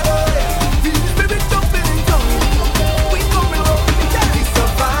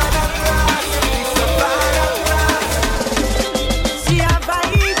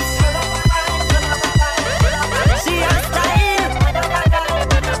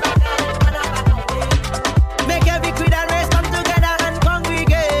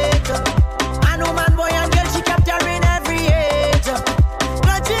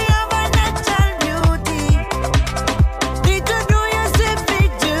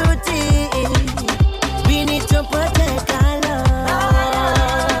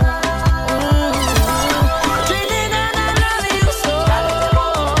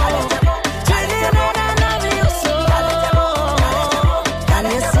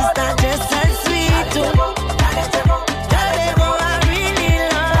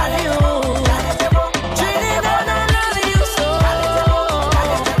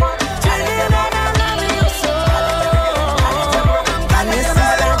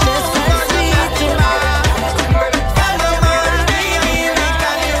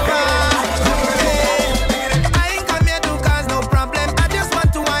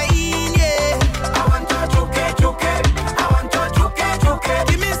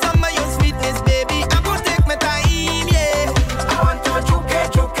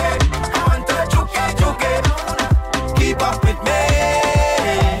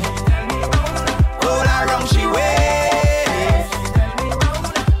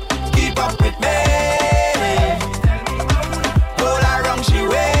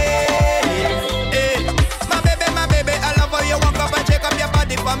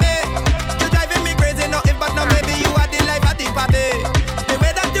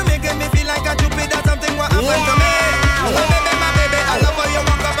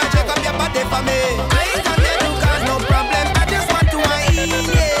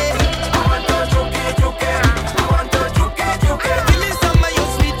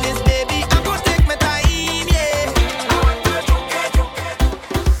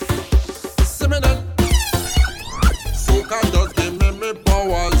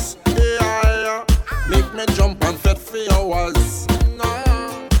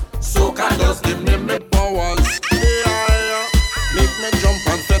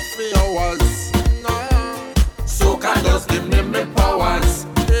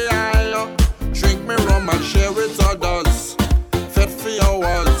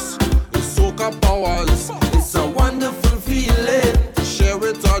powers, it's soca powers. It's a wonderful feeling to share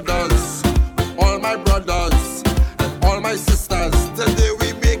with others, all my brothers and all my sisters. Today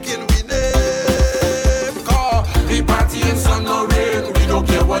we making we name. Cause we party in sun or rain, we don't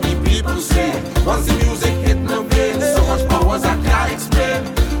care what the people say. Once the music hit my vein, so much powers I can't explain.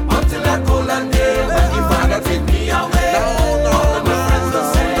 Until I go and day, when the Father take me away. No, my friends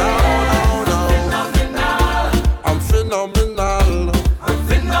don't say no. I'm phenomenal. I'm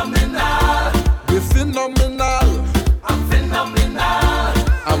phenomenal. We're phenomenal. I'm phenomenal.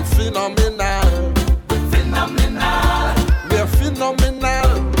 I'm phenomenal. We're phenomenal. We're phenomenal.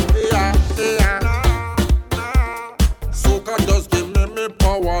 Yeah, yeah. Soca just give me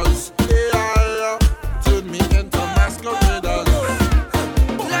powers. Yeah. Turn me into masqueraders.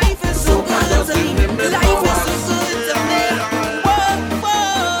 Life is so good to me. Life is so good to me. Whoa,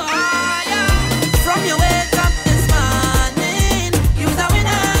 yeah. From your wake up this morning, you're the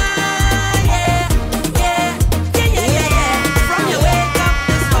winner. Yeah. From your wake up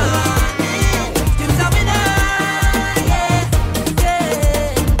this morning, you're the winner. Yeah.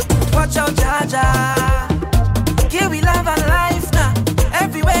 Watch out, Jaja. Here we love our life now.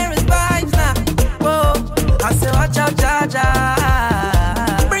 Everywhere is vibes now. Whoa, I say watch out,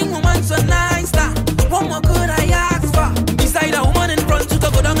 Jaja. Bring woman so nice now. What more could I ask for? Beside a woman in front to go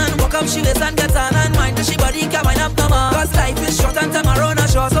down and walk up she waist and get on and mind. She body can wind up no more. Cause life is short and tomorrow not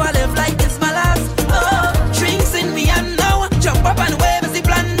sure. So I live like it's my last. Oh, drinks in me and now. Jump up and wave is the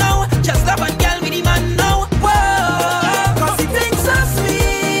plan now. Just love and girl with the man now. Whoa, cause he thinks so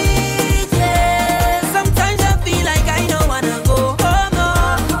sweet, yeah. Sometimes I feel like I don't wanna go home, no.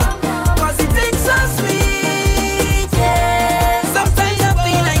 Cause he thinks so sweet, yeah. Sometimes I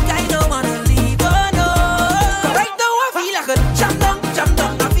feel like I don't wanna leave, oh no. But right now I feel I could jump down.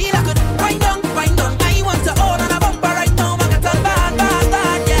 I feel I could wind down. I want to hold on a bumper right now. I got a bad,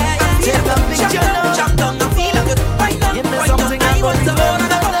 yeah. I feel I could jump down. I feel I could wind down. I want to hold on a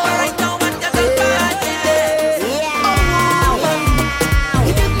bumper right now. I got a bad, yeah.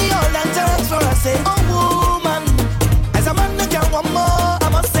 He give me all that thanks for I say, oh woman. As a man that can want more, I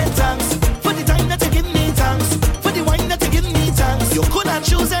must say thanks. For the time that you give me thanks. For the wine that you give me thanks. You could not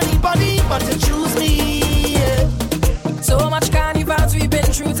choose anybody, but you choose me, yeah. So much carnivals we've been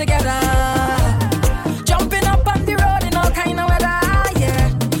through together. Jumping up on the road in all kind of weather, yeah.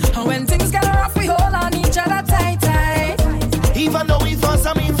 And when things get rough, we hold on each other tight. Even though we fuss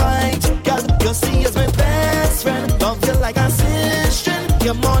and we fight, girl, you see as my best friend. Love you like a sister.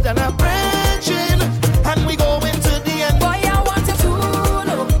 You're more than a brethren. And we go into the end. Boy, I want you to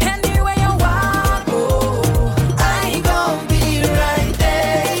know anywhere you want, oh, I gon' be right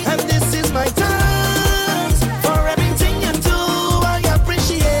there. And this is my thanks for everything you do. I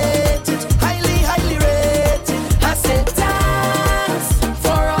appreciate it. Highly rate it. I said thanks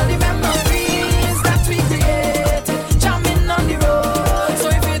for all the memories that we created, jamming on the road. So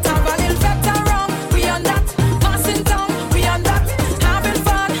if you have a little better wrong, we on that. Passing down, we on that. Having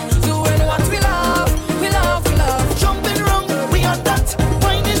fun, doing what we love. Jumping wrong, we on that.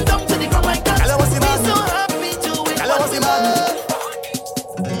 Winding down to the ground like that. We so happy doing what we love.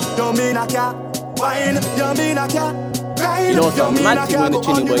 You mean I can't wine? You mean I can't ride? You know what's a mad thing when the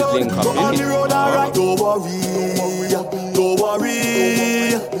Chini Boys link up, On the innit? road, alright. Don't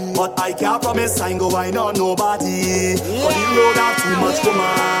worry. But I can't promise I ain't go wine on nobody. On the road have too much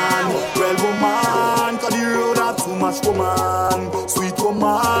woman. Well, woman. On the road have too much woman. Sweet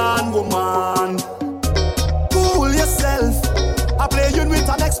woman. Cool yourself. I play you with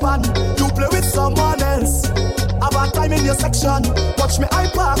an ex-man. You play with someone else. Have a time in your section. Watch me I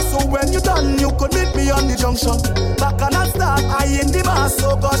park, so when you're done, you could meet me on the junction. Back and I start, I in the mass,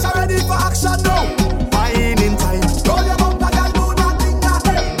 so gosh, I'm ready for action now. Fine in time. Roll your bumper, girl, do that thing that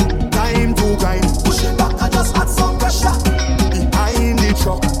day. Time to grind. Push it back and just add some pressure. Behind the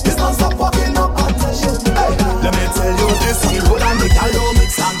truck, it's not stop walking up attention. Hey, let me tell you this, the road and the gal don't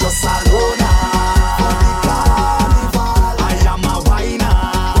mix, I'm just alone.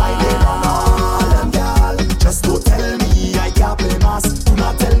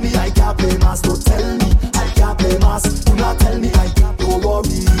 Tell me I can't, don't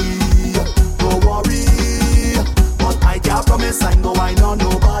worry, but I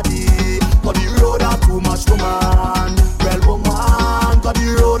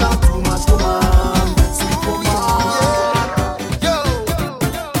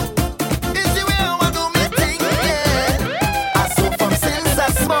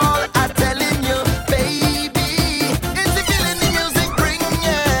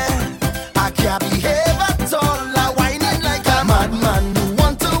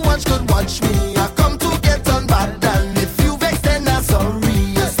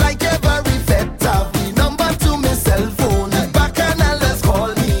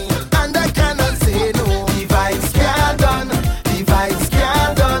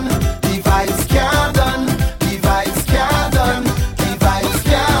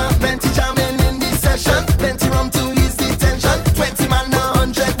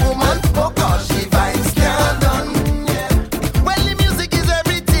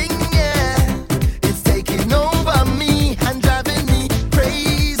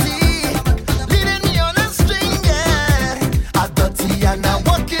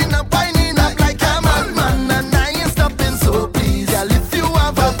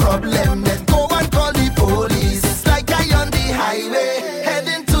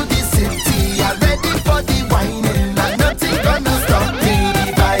Heading to the city, I'm ready for the whining, and nothing gonna stop me. The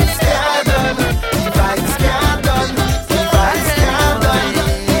vibes can't done, the vibes can't done, the vibes can't done,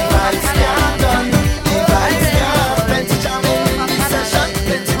 the vibes can't done, the vibes can't. Plenty jamming in the session,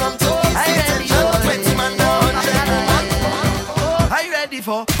 plenty rum to ease the tension, 20 man now, 100 woman. Are you ready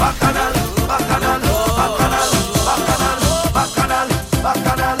for Bacchanal, Bacchanal, Bacchanal, Bacchanal, Bacchanal,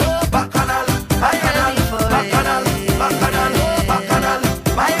 Bacchanal, Bacchanal, Bacchanal, Bacchanal, Bacchanal, Bacchanal,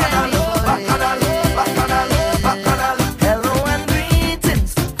 Bacchanal, Bacchanal, Bacchanal, Bacchanal. Hello and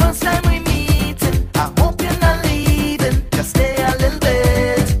greetings, first time we meeting. I hope you're not leaving, just stay a little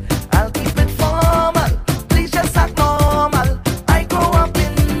bit. I'll keep it formal, please just act normal. I grew up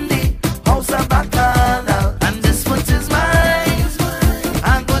in the house of Bacchanal, and this foot is mine.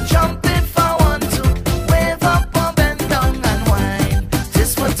 I go jump if I want to, wave up or bend down and whine.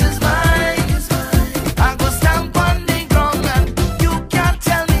 This foot is mine. I go stamp on the ground and you can't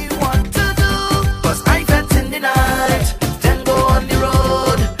tell me what to do. 'Cause I felt in the night, then go on the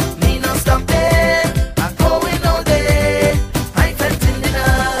road. Me no stop there, I'm going all day. I felt in the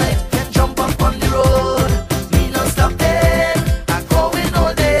night, then jump up on the road. Me no stop there, I'm going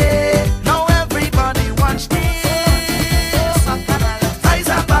all day. Now everybody watch this. Eyes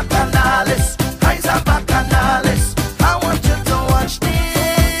are Bacchanales, eyes are Bacchanales. I want you to watch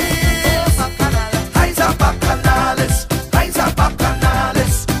this. Eyes are Bacchanales, eyes are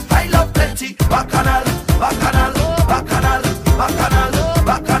Bacchanales. I love plenty Bacchanal, Bacchanal, Bacchanal, Bacchanal,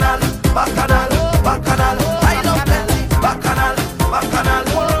 Bacchanal, Bacchanal, Bacchanal. I love plenty Bacchanal, Bacchanal,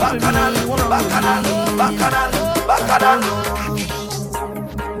 Bacchanal, Bacchanal, Bacchanal, Bacchanal.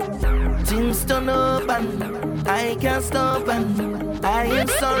 Things turn up and I can't stop and I am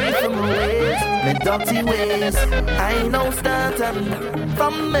sorry for my ways, my dirty ways. I know starting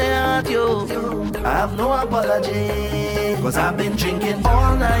from my heart, yo. I have no apology, 'cause I've been drinking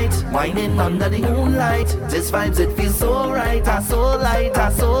all night, whining under the moonlight. This vibes, it feels so right, I so light,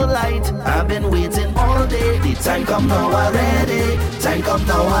 I so light. I've been waiting all day, the time come now already. Time come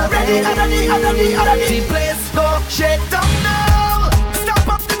now already. The place go shake down now. Stop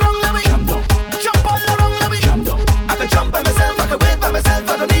up the ground, let me jump all around, let me I can jump by myself, I can wait by myself,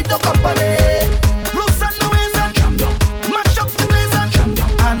 I don't need no company. Rules and no ways and mash up the place and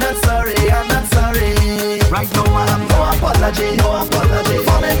I'm not sorry, I'm not sorry. Right now I have no apology, no apology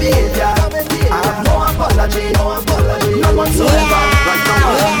for my behavior. I have no apology, no apology, none whatsoever. Right now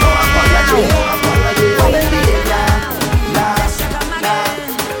I have no apology, no apology for my behavior.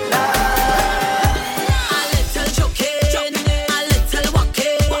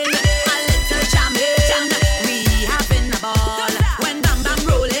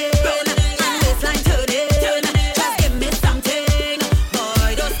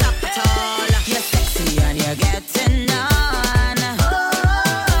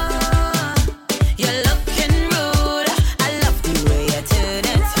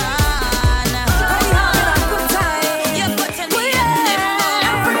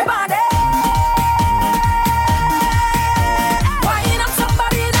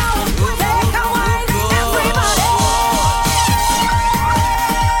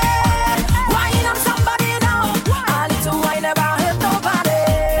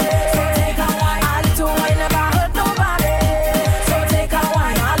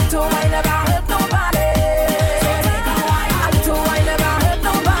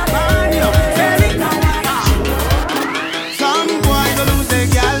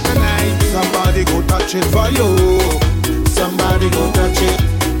 Touch it for you. Somebody go touch it.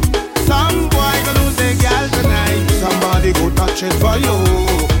 Some boy gonna lose their gal tonight. Somebody go touch it for you.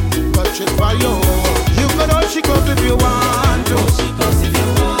 Touch it for you. You can all she goes if you want to.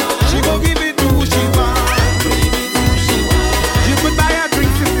 She go give it to who she want. You could buy her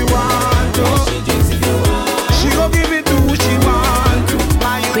drinks if you want to. She go give it to who she want to.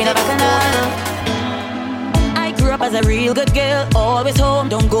 Queen of Bacchanal. I grew up as a real good girl, always home,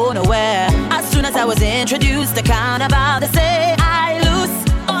 don't go nowhere. As soon as I was introduced to carnival, they say I loose,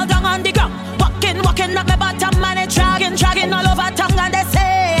 all down on the ground, walking up my bottom and it dragging all over tongue, and they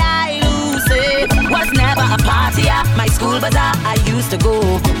say I lose it. Was never a party at my school bazaar I used to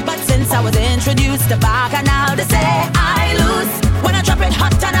go, but since I was introduced to Bacchanal, they say I lose. When I drop it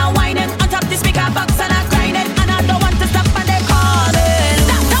hot and I whining on top the speaker box and I grind it, and I don't want to stop and they call me lose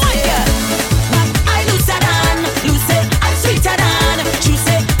it. I lose it and lose it, I'm sweeter than juice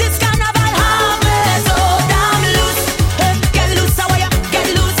it. This carnival have me so damn loose. Get loose, how you get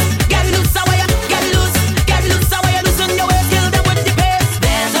loose, get loose, how you get loose, get loose, how you loosen your waist, kill them with the pace.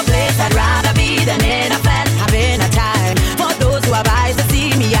 There's a place I'd rather be than in a fed, having a time. For those who have eyes to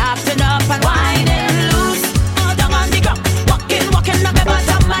see me acting up and whining loose.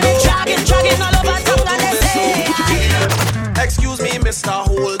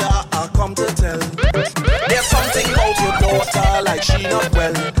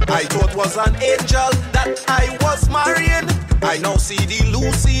 an angel that I was marrying. I now see the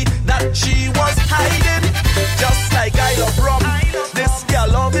Lucy that she was hiding. Just like I love rum, this girl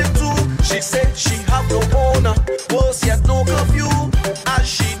love it too. She said she have no owner, worse yet no curfew. As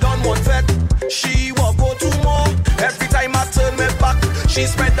she done one vet, she will go two more. Every time I turn my back, she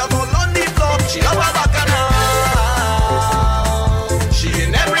spread the whole on the floor. She love her bacchanal. She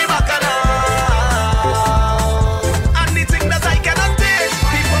in every bacchanal. And the thing that I cannot take,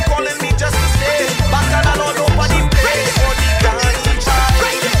 people calling me just to stay. Bacchanal all over the place. For the ganja.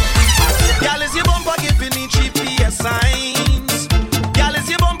 Girl, is your bumper giving me GPS signs? Girl, is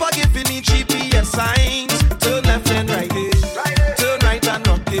your bumper giving me GPS signs? Turn left and right here. Turn right and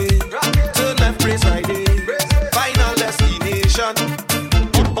rock it. Turn left, brace right here. Final destination.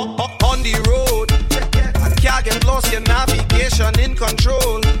 On the road. I can't get lost, your navigation in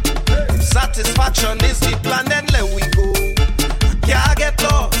control. Satisfaction is the plan, then let we go. I can't get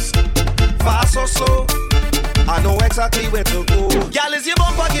lost, fast or slow. I know exactly where to go. Girl, is your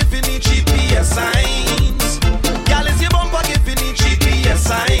bumper giving me GPS signs? Girl, is your bumper giving me GPS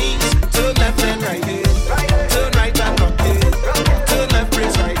signs? Turn left and right here. Turn right and rock it. Turn left,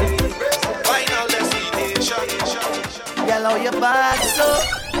 brace right here. Final destination. Girl, how you bad so?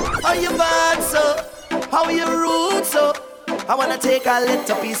 How you bad so? How you rude so? I wanna take a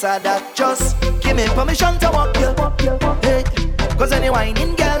little piece of that. Just give me permission to walk you. Hey. Cause any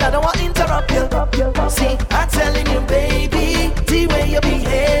whining girl, I don't want to interrupt you. See, I'm telling you, baby, the way you're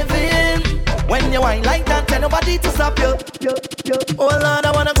behaving. When you whine like that, tell nobody to stop you. Oh Lord,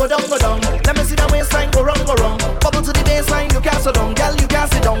 I wanna go down. Let me see the waistline go wrong. Bubble to the baseline, you can't sit down. Girl, you can't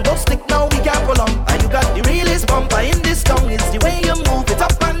sit down. Don't stick now, we can't prolong. And you got the realest bumper in this town. It's the way you move it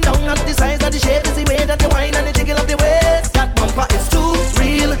up and down. Not the size, not the shape, it's the way that you whine and the jiggle of the waist. That bumper is too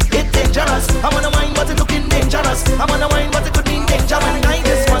real, it's dangerous. I wanna whine, but it's looking dangerous. I wanna whine, but it could be danger. When I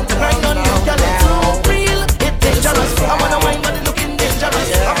just want to grind on you, girl, it's too real, it's dangerous. I wanna whine, but it's looking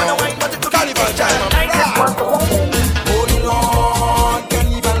dangerous. I wanna whine, but it could be dangerous. I just want to oh Lord, can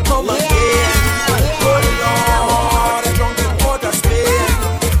even come again? Oh Lord, I drunk in water Spain.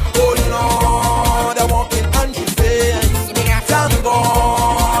 Oh Lord, I walk in Andrew Fair. Thank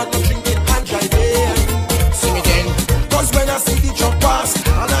God, I'm drinking and driving. See me then. Cause when I see the truck pass,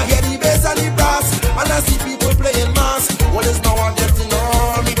 and I hear the bass and the brass, and I see people playing mass, what is now I'm getting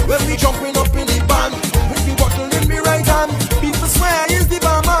on? When we jumping up in the band, with the bottle in me right hand, people swear he's the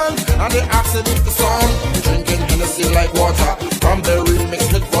barman, and they ask him if the song. Drinking Hennessy like water, cranberry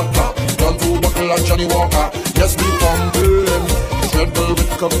mixed with vodka, done 2 bottle of Johnny Walker. Yes, we pumping, Red Bull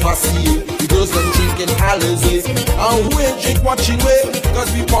with capacity. The girls them drinking Alizé, and we ain't drink watching way,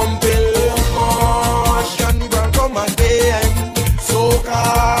 cause we pumping. Oh, Johnny Brown come again,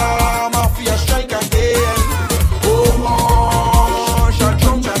 soca mafia strike again. Oh, shot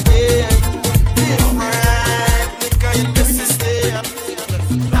drunk again. Different liquor in the system.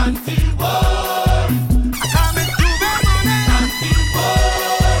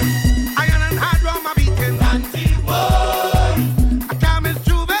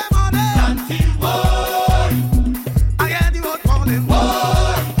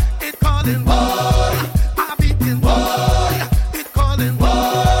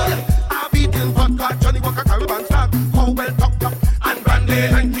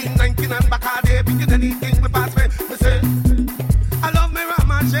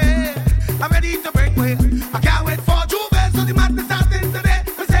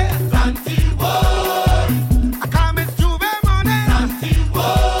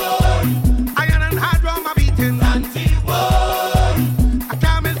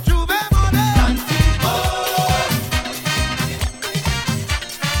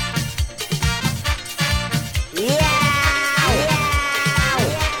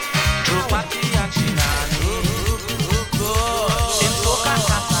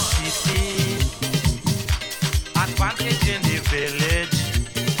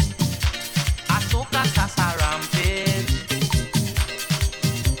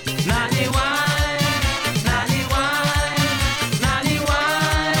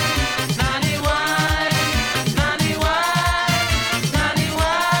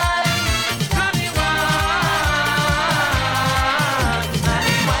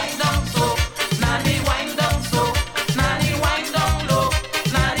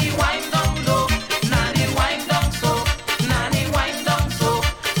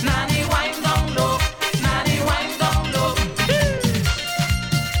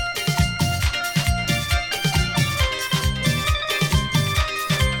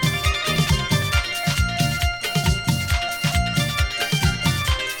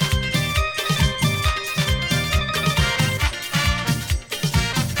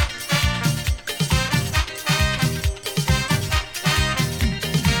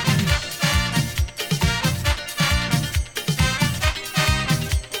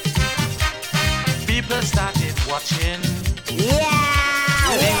 people started watching. Yeah!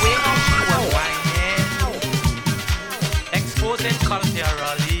 The way how she was whining, exposing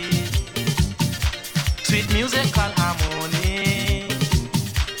culturally, sweet musical harmony.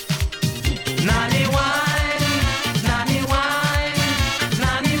 Nanny wine, nanny wine,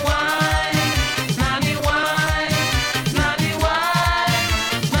 nanny wine, nanny wine, nanny wine,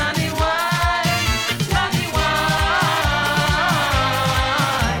 nanny wine, nanny wine,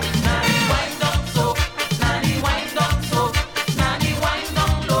 nanny wine down so, nanny wine down so, nanny wine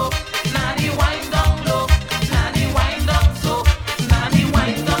down low, nanny wine down low, nanny wine down so, nanny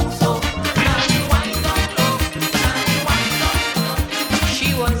wine down so, nanny wine down low, nanny wine down low. She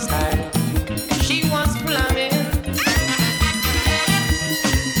was tired. She was plumbing,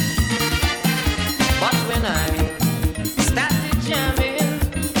 but when I started jamming,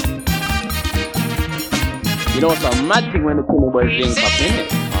 You know some mad thing when the Trinity Boys link up, innit?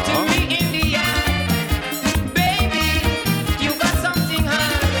 to me in the eye, baby, you got something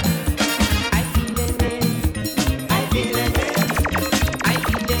hard. I feeling it, I feeling it, I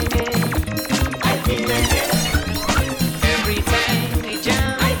feeling it, I feeling it. Every time we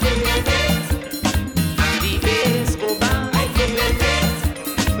jam, I feeling it. The bass go bang, I feeling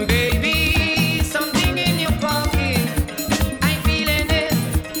it. Baby, something in your pocket, I feeling it,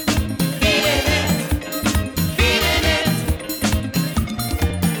 feeling it, feeling it.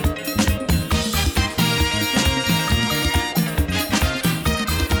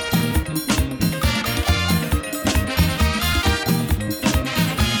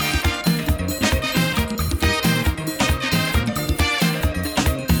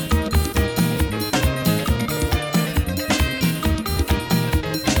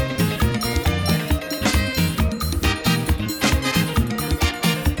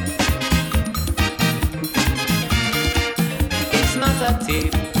 It's not a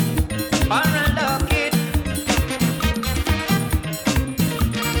tip or a locket,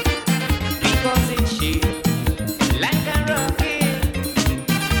 because it's shaped like a rocket.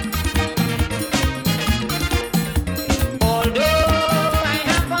 Although I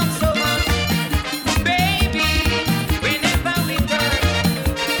have fun so much, baby, whenever we touch,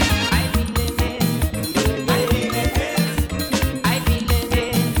 I feeling it, I feeling it, I feeling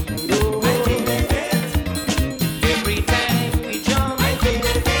it, I feeling it. Every time we jump, I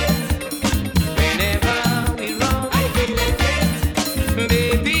feeling it. Whenever we run, I feeling it.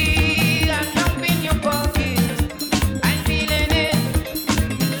 Baby, I'm up in your pocket. I'm feeling it,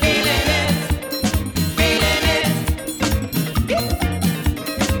 feeling it, feeling it.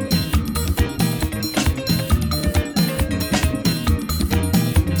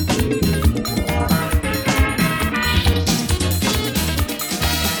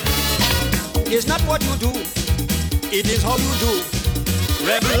 It's not what you do, it is how you do.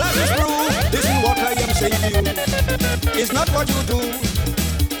 Rebel as is true, listen what I am saying to you. It's not what you do,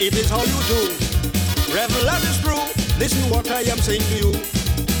 it is how you do. Rebel as is true, listen what I am saying to you.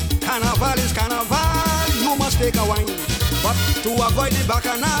 Carnival is carnival, you must take a wine. But to avoid the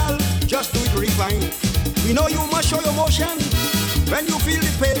bacchanal, just do it refined. We know you must show your motion when you feel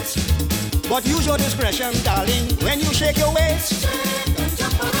the pace. But use your discretion, darling, when you shake your waist.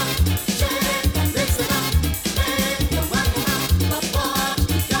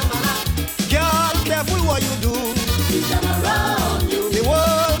 Girl, careful what you do. The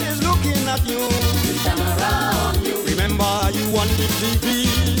world is looking at you. Remember, you want the TV.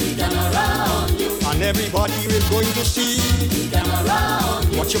 And everybody is going to see.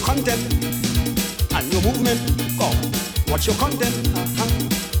 What's your content and your movement? Come, what's your content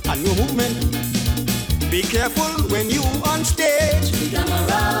and your movement? Be careful when you on stage.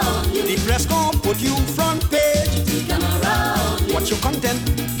 The press gon' put you front page. What's your content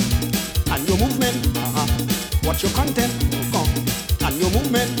and your movement? What's your content? Come, and your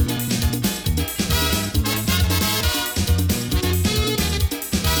movement.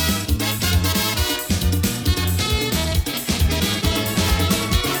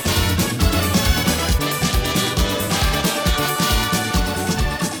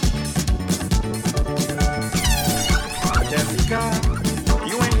 Jessica,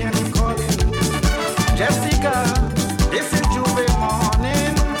 you ain't hear me calling. Jessica, this is Juve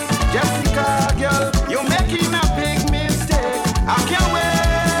morning. Jessica, girl, you're making a big mistake. I can't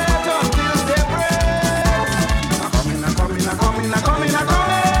wait until they break. I'm coming, I'm coming, I'm coming, I'm coming, I'm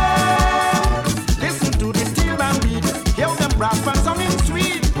coming. Listen to the steel band beat. Hear them brass band singing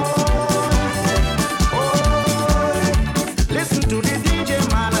sweet. Oh, listen to the DJ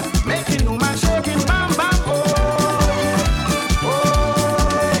man making no man shaking bam bam.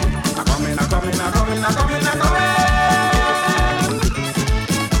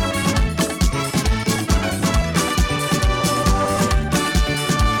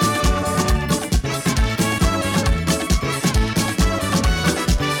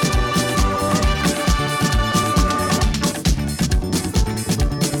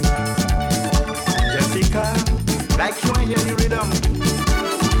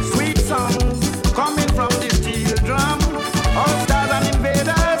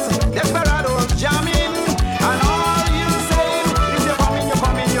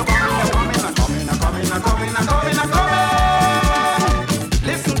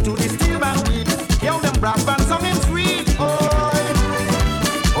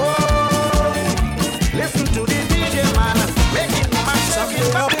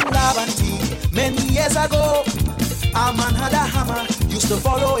 ago, a man had a hammer, used to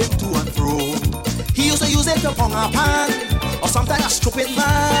follow him to and fro. He used to use it to pong a pan, or sometimes a stupid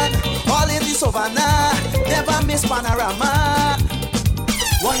man. All in the savannah, never miss panorama.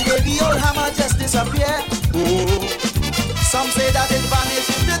 One day the old hammer just disappeared. Oh, some say that it vanished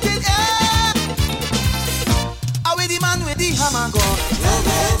in the thin air. Away the man with the hammer gone.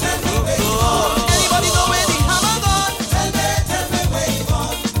 Anybody know where the hammer gone? Tell me where he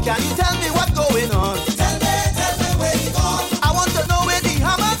gone. Can you tell me what's going on? Tell me where he gone. I want to know where the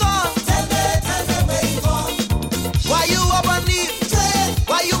hammer gone. Tell me where he gone. Why you up and leave?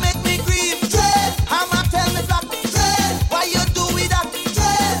 Why you make me grieve? Hammer, tell me black. Why you do with that?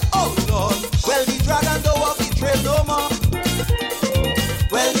 Oh Lord. Well, the dragon don't walk the trail no more.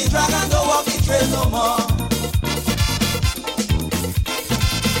 Well, the dragon don't walk the trail no more.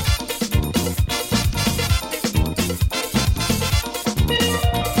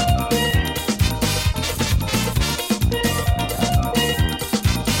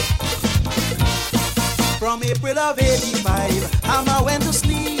 From April of 85, Hammer went to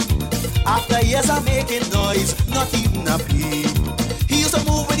sleep. After years of making noise, not even a peep. He used to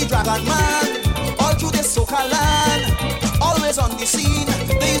move with the dragon man, all through the soca land. Always on the scene,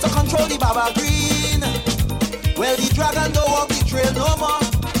 they used to control the Baba Green. Well, the dragon don't walk the trail no more.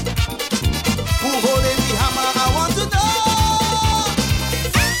 Who holding the hammer, I want to know.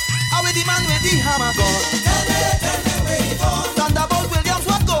 How is the man with the hammer gone? Tell me where he gone. Thunderbolt Williams,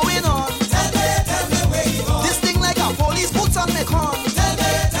 what's going on? Tell me where he gone. This thing like a police boots on the con. Tell me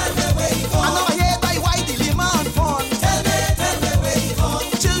where he gone. I never heard by why the lima and fun. Tell me where he gone.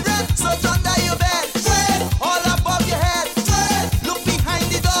 Children, search under your bed. All above your head. Look behind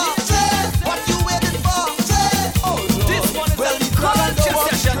the door. What you waiting for? Oh Lord. This one is well, the dragon don't walk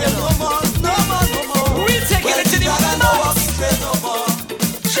the trail no more. No more. We're taking it to the dragon don't walk the trail no more.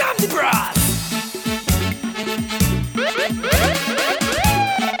 Jam the brass.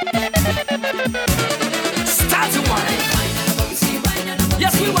 Start to whine.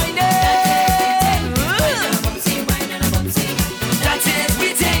 Yes, we whine it. That is we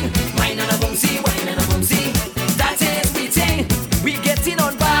ting. Whine and a boomsy, whine and a boomsy. That is we ting. We getting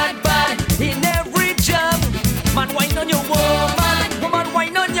on bad in every jam. Man, whine on your woman. Woman,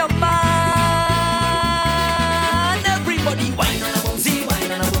 whine on your man. Everybody whine on a boomsy,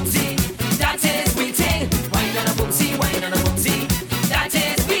 whine on a boomsy. That is we ting. Whine on a boomsy, whine on a boomsy. That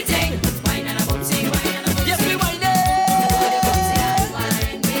is we ting. Whine on a boomsy, whine on a boomsy. Yes, we whine it.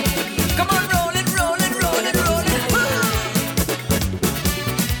 Come on, roll it.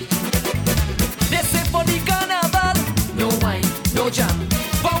 They say for the carnival, no wine, no jam.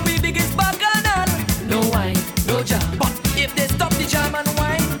 For we biggest bacchanal, no wine, no jam. But if they stop the jam and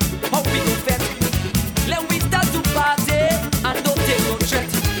wine, how we go fed? Let we start to party and don't take no threat.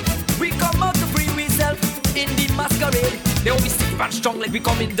 We come out to free ourselves in the masquerade. They always stiff and strong like we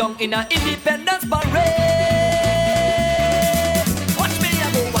coming down in an independence parade. Watch me,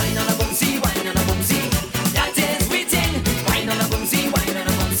 I go wine on a boomsy, wine on a boomsy. That is we ting. Wine on a boomsy, wine on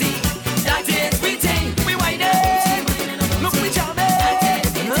a boomsy. That is we ting. We wine it. Look, we jam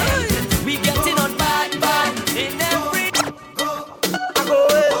it. We getting on bad in every.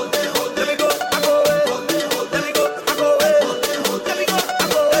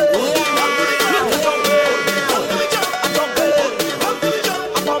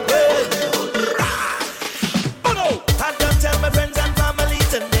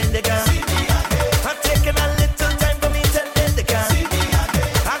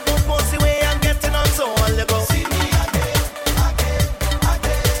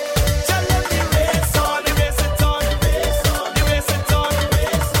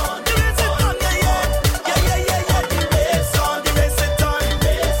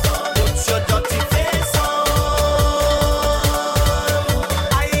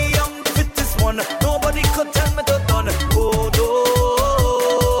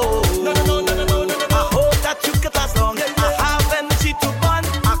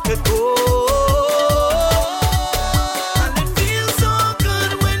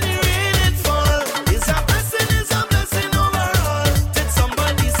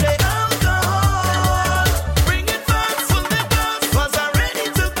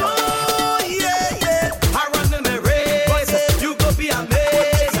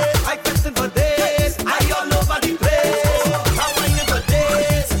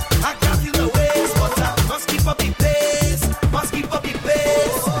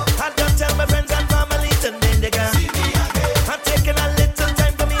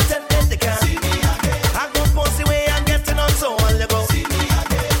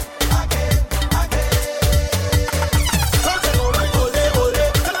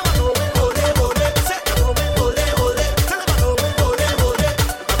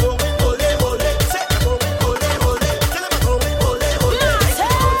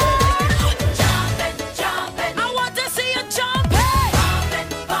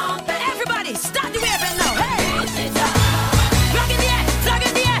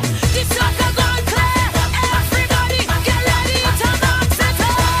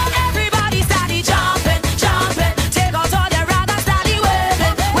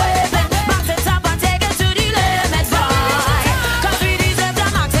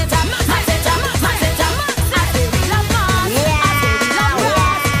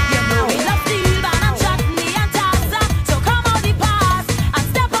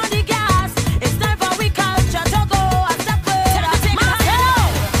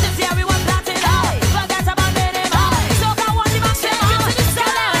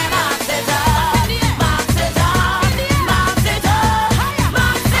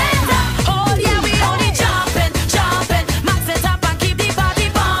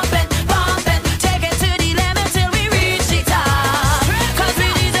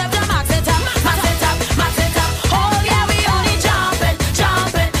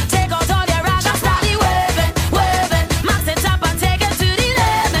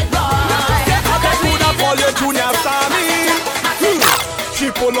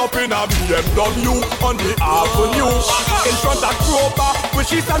 pull up in a BMW on the avenue. In front of Kroger, with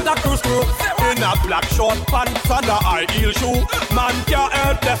she Santa Cruz crew. In a black short pants and a high heel shoe. Man can't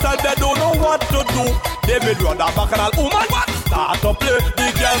help themselves, they don't know what to do. They made run a bacchanal woman, start to play. The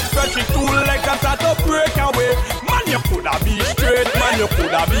girl stretch it two legs and start to break away. Man, you coulda be straight, man, you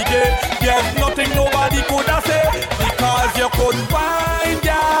coulda be gay. There's nothing nobody coulda say, because you could wine,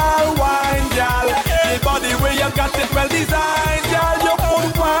 girl, wine, girl. The body where you got it well designed, girl. You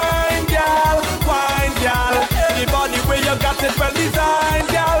could wine, girl, wine, girl. The body where you got it well designed,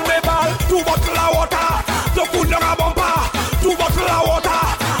 girl. Me ball, 2 bottles of water, to cool down a bumper. 2 bottles of water,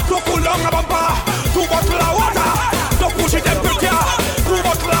 to cool down a bumper. 2 bottles of water, to push it temperature. 2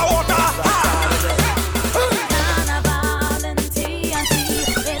 bottles of water.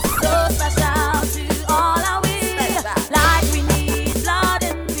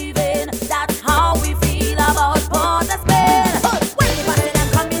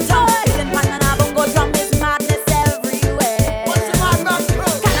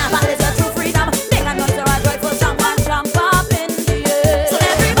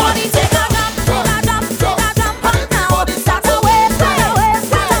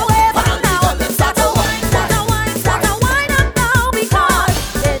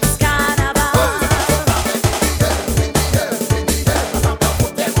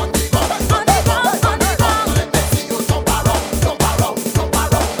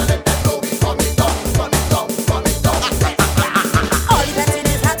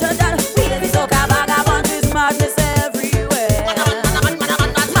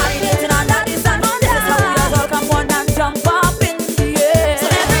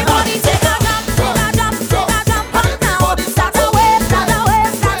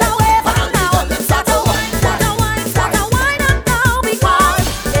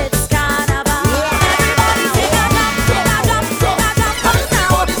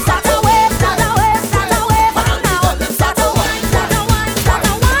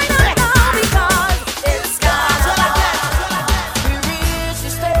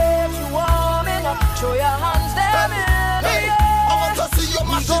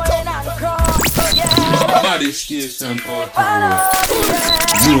 Station for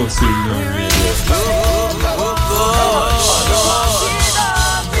no signal radio.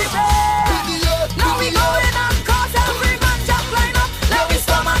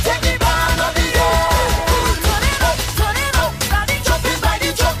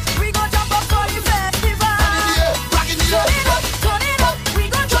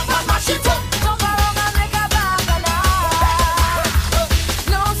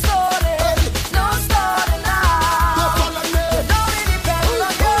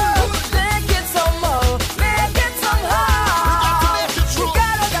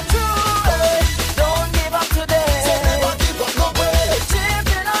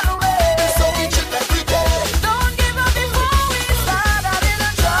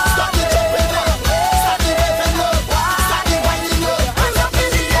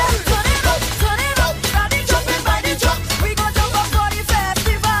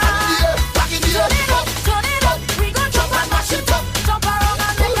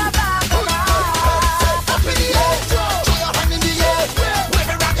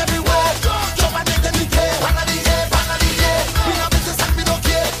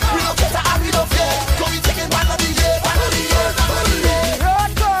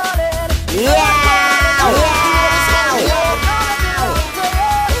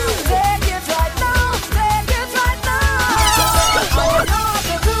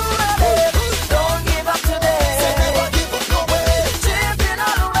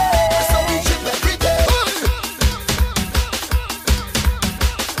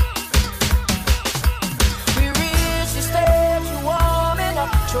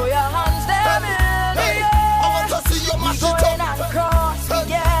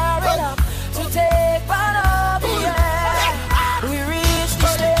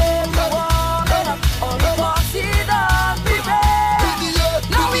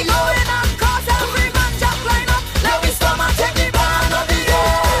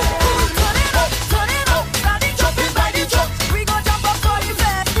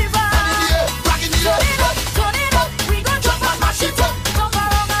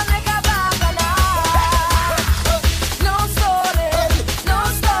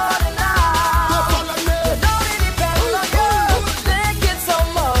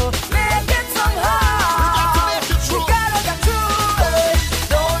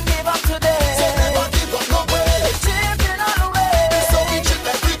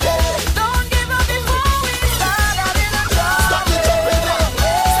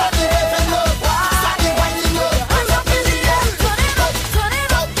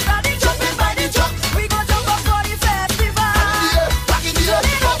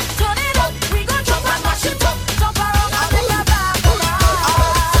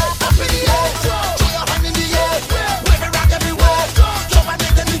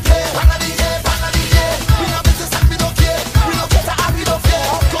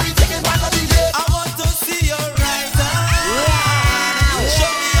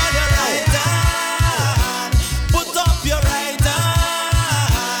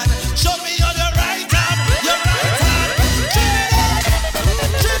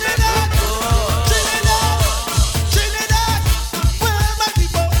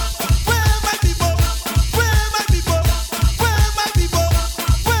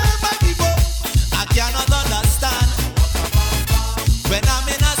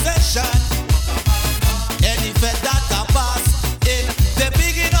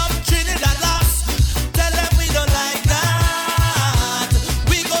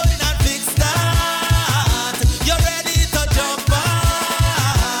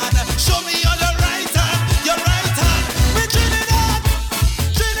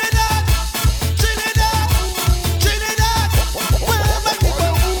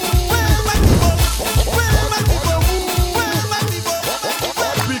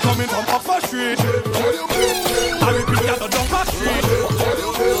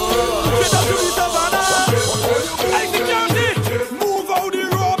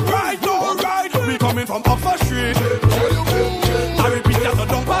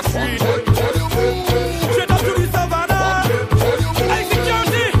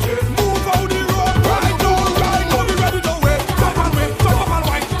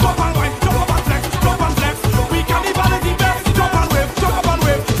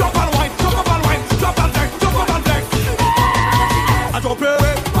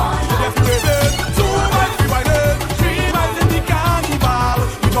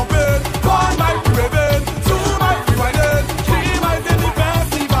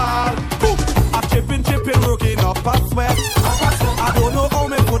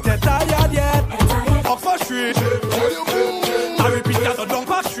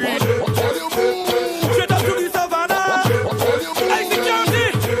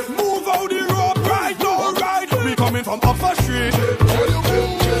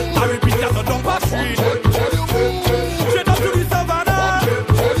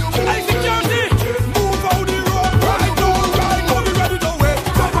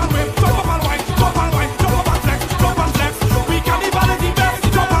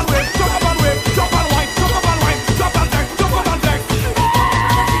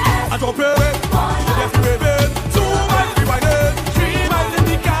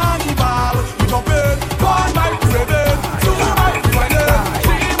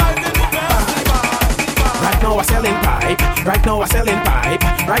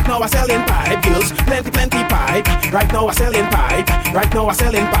 Right now I selling pipe, girls, plenty pipe. Right now I selling pipe. Right now I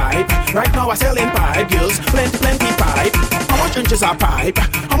selling pipe. Right now I selling pipe, girls, plenty pipe. How much inches are pipe?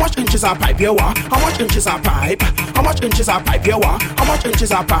 How much inches are pipe you want? How much inches are pipe? How much inches are pipe you want? How much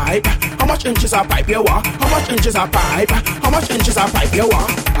inches are pipe? How much inches are pipe you want? How much inches are pipe? How much inches are pipe you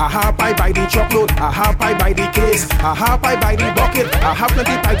want? I have pipe by the truckload. I have pipe by the case. I have pipe by the bucket. I have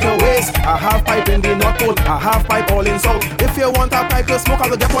plenty pipe your waist. I have pipe in the North Pole. I have pipe all in South. If you want a pipe you smoke,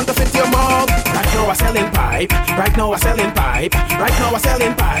 I'll get one to fit your mouth. Right now I selling pipe. Right now I selling pipe. Right now I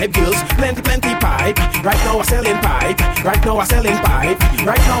selling pipe, girls, plenty pipe. Right now I selling pipe. Right now I selling pipe.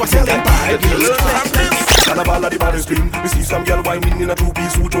 Right now I selling pipe, girls, plenty. Carnival at the baddest thing. We see some girl whining in a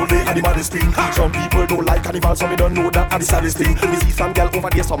two-piece suit all day at the baddest thing. Some people don't like carnival, so we don't know that at the saddest thing. We see some girl over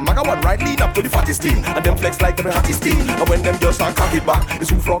there, some maga one right lead up to the fattest thing, and them flex like the hottest thing. And when them girls start cock it back,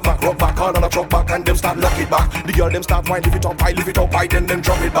 it's who front back, rock back, hard on a truck back, and them start lock it back. The girl them start whine, lift it up high, then them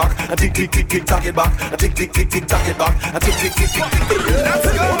drop it back, and tick tick tick tick tack it back, and tick tick tick tick tack it back, and tick tick tick tick tick. Let's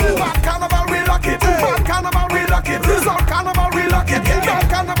go. Back carnival we lock it. Back carnival we lock it. South carnival we lock it. North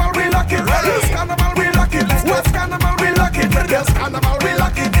carnival we lock it. East carnival we lock it. West carnival we lock it. West carnival we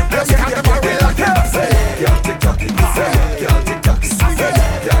lock it. West carnival we lock it. Girl tick tock it. Girl tick tock it.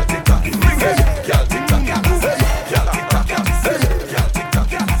 Girl tick tock it. Girl tick tock it. Girl tick tock it. Girl tick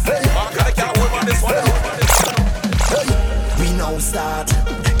tock it. I can't hold on this one. We now start.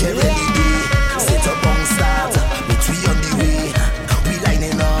 Get ready, set up on start. But we on the way. We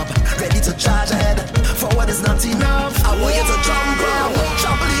lining up, ready to charge ahead. Forward is not enough. I want you to jump up,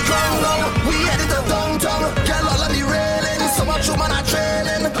 trample the ground down. We headed to downtown. Get all of the railing. So much woman are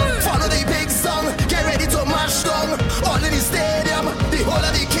trailing. Follow the big song. Get ready to mash down. All in the stadium, the whole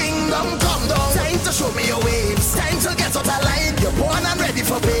of the kingdom. Come down. Time to show me your waves. Time to get out of line. You're born and ready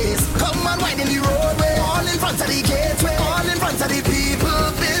for pace. Come on, wine in the roadway. All in front of the gateway. All in front of the people.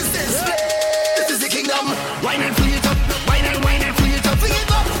 Business place. This is the kingdom. Wine and free it up. Wine and free it up. Free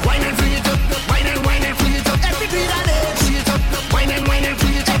it up. Wine and free it up. Wine and free it up. Every beat and edge. Free it up.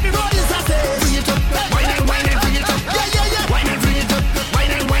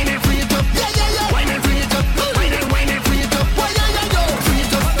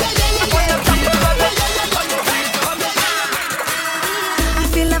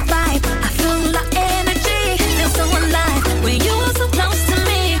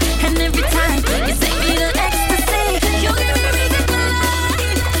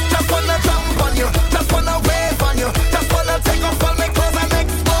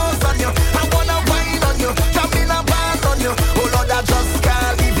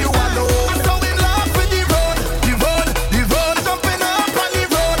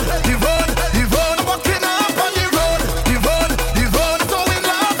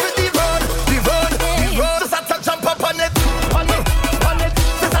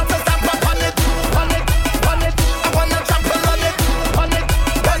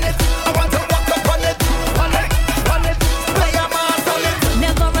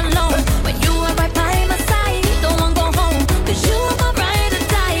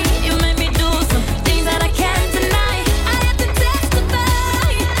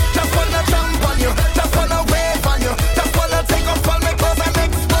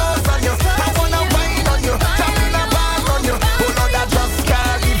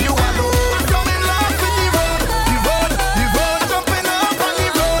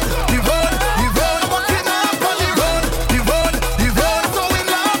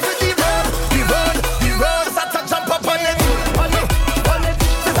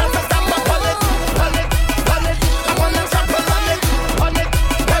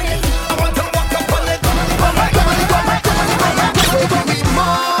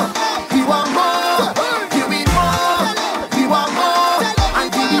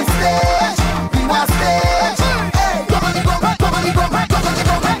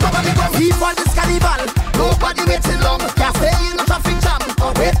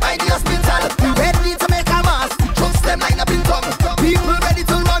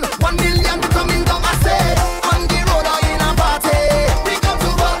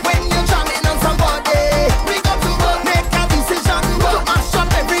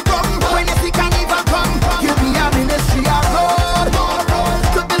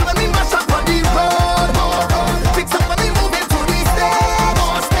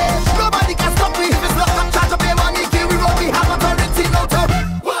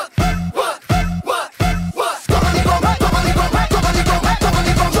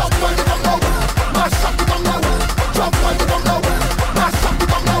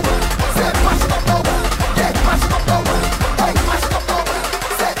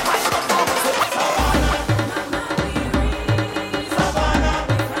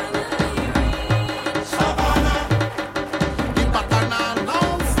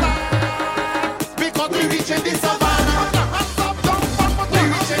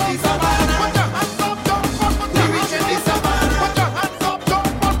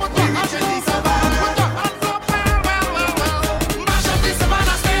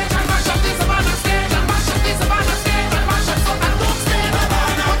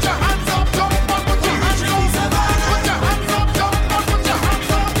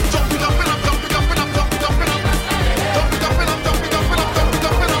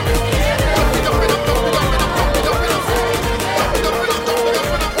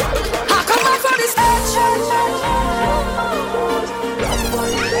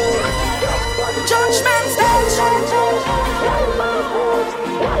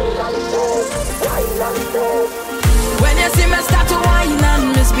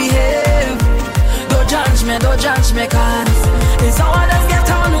 misbehave. Don't judge me, cause it's how others get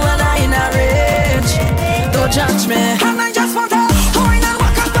on when I in a rage. Don't judge me. And I just want to wine and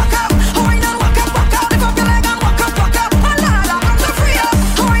walk up, wine and walk up, lift up your leg and walk up, and I want to free up.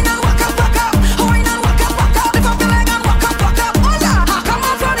 Wine and walk up, wine and walk up, lift up your leg and walk up, and I come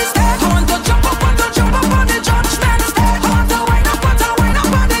up on the stage. I want to jump up on the judgment stage. I want to wine up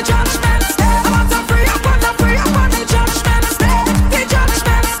on the judgment stage. I want to free up on the judgment stage. The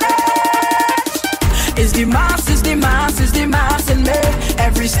judgment stage is the mass, is the mass in me.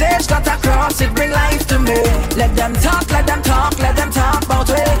 Every stage that I cross, it bring life to me. Let them talk about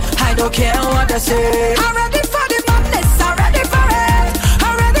it. I don't care what they say.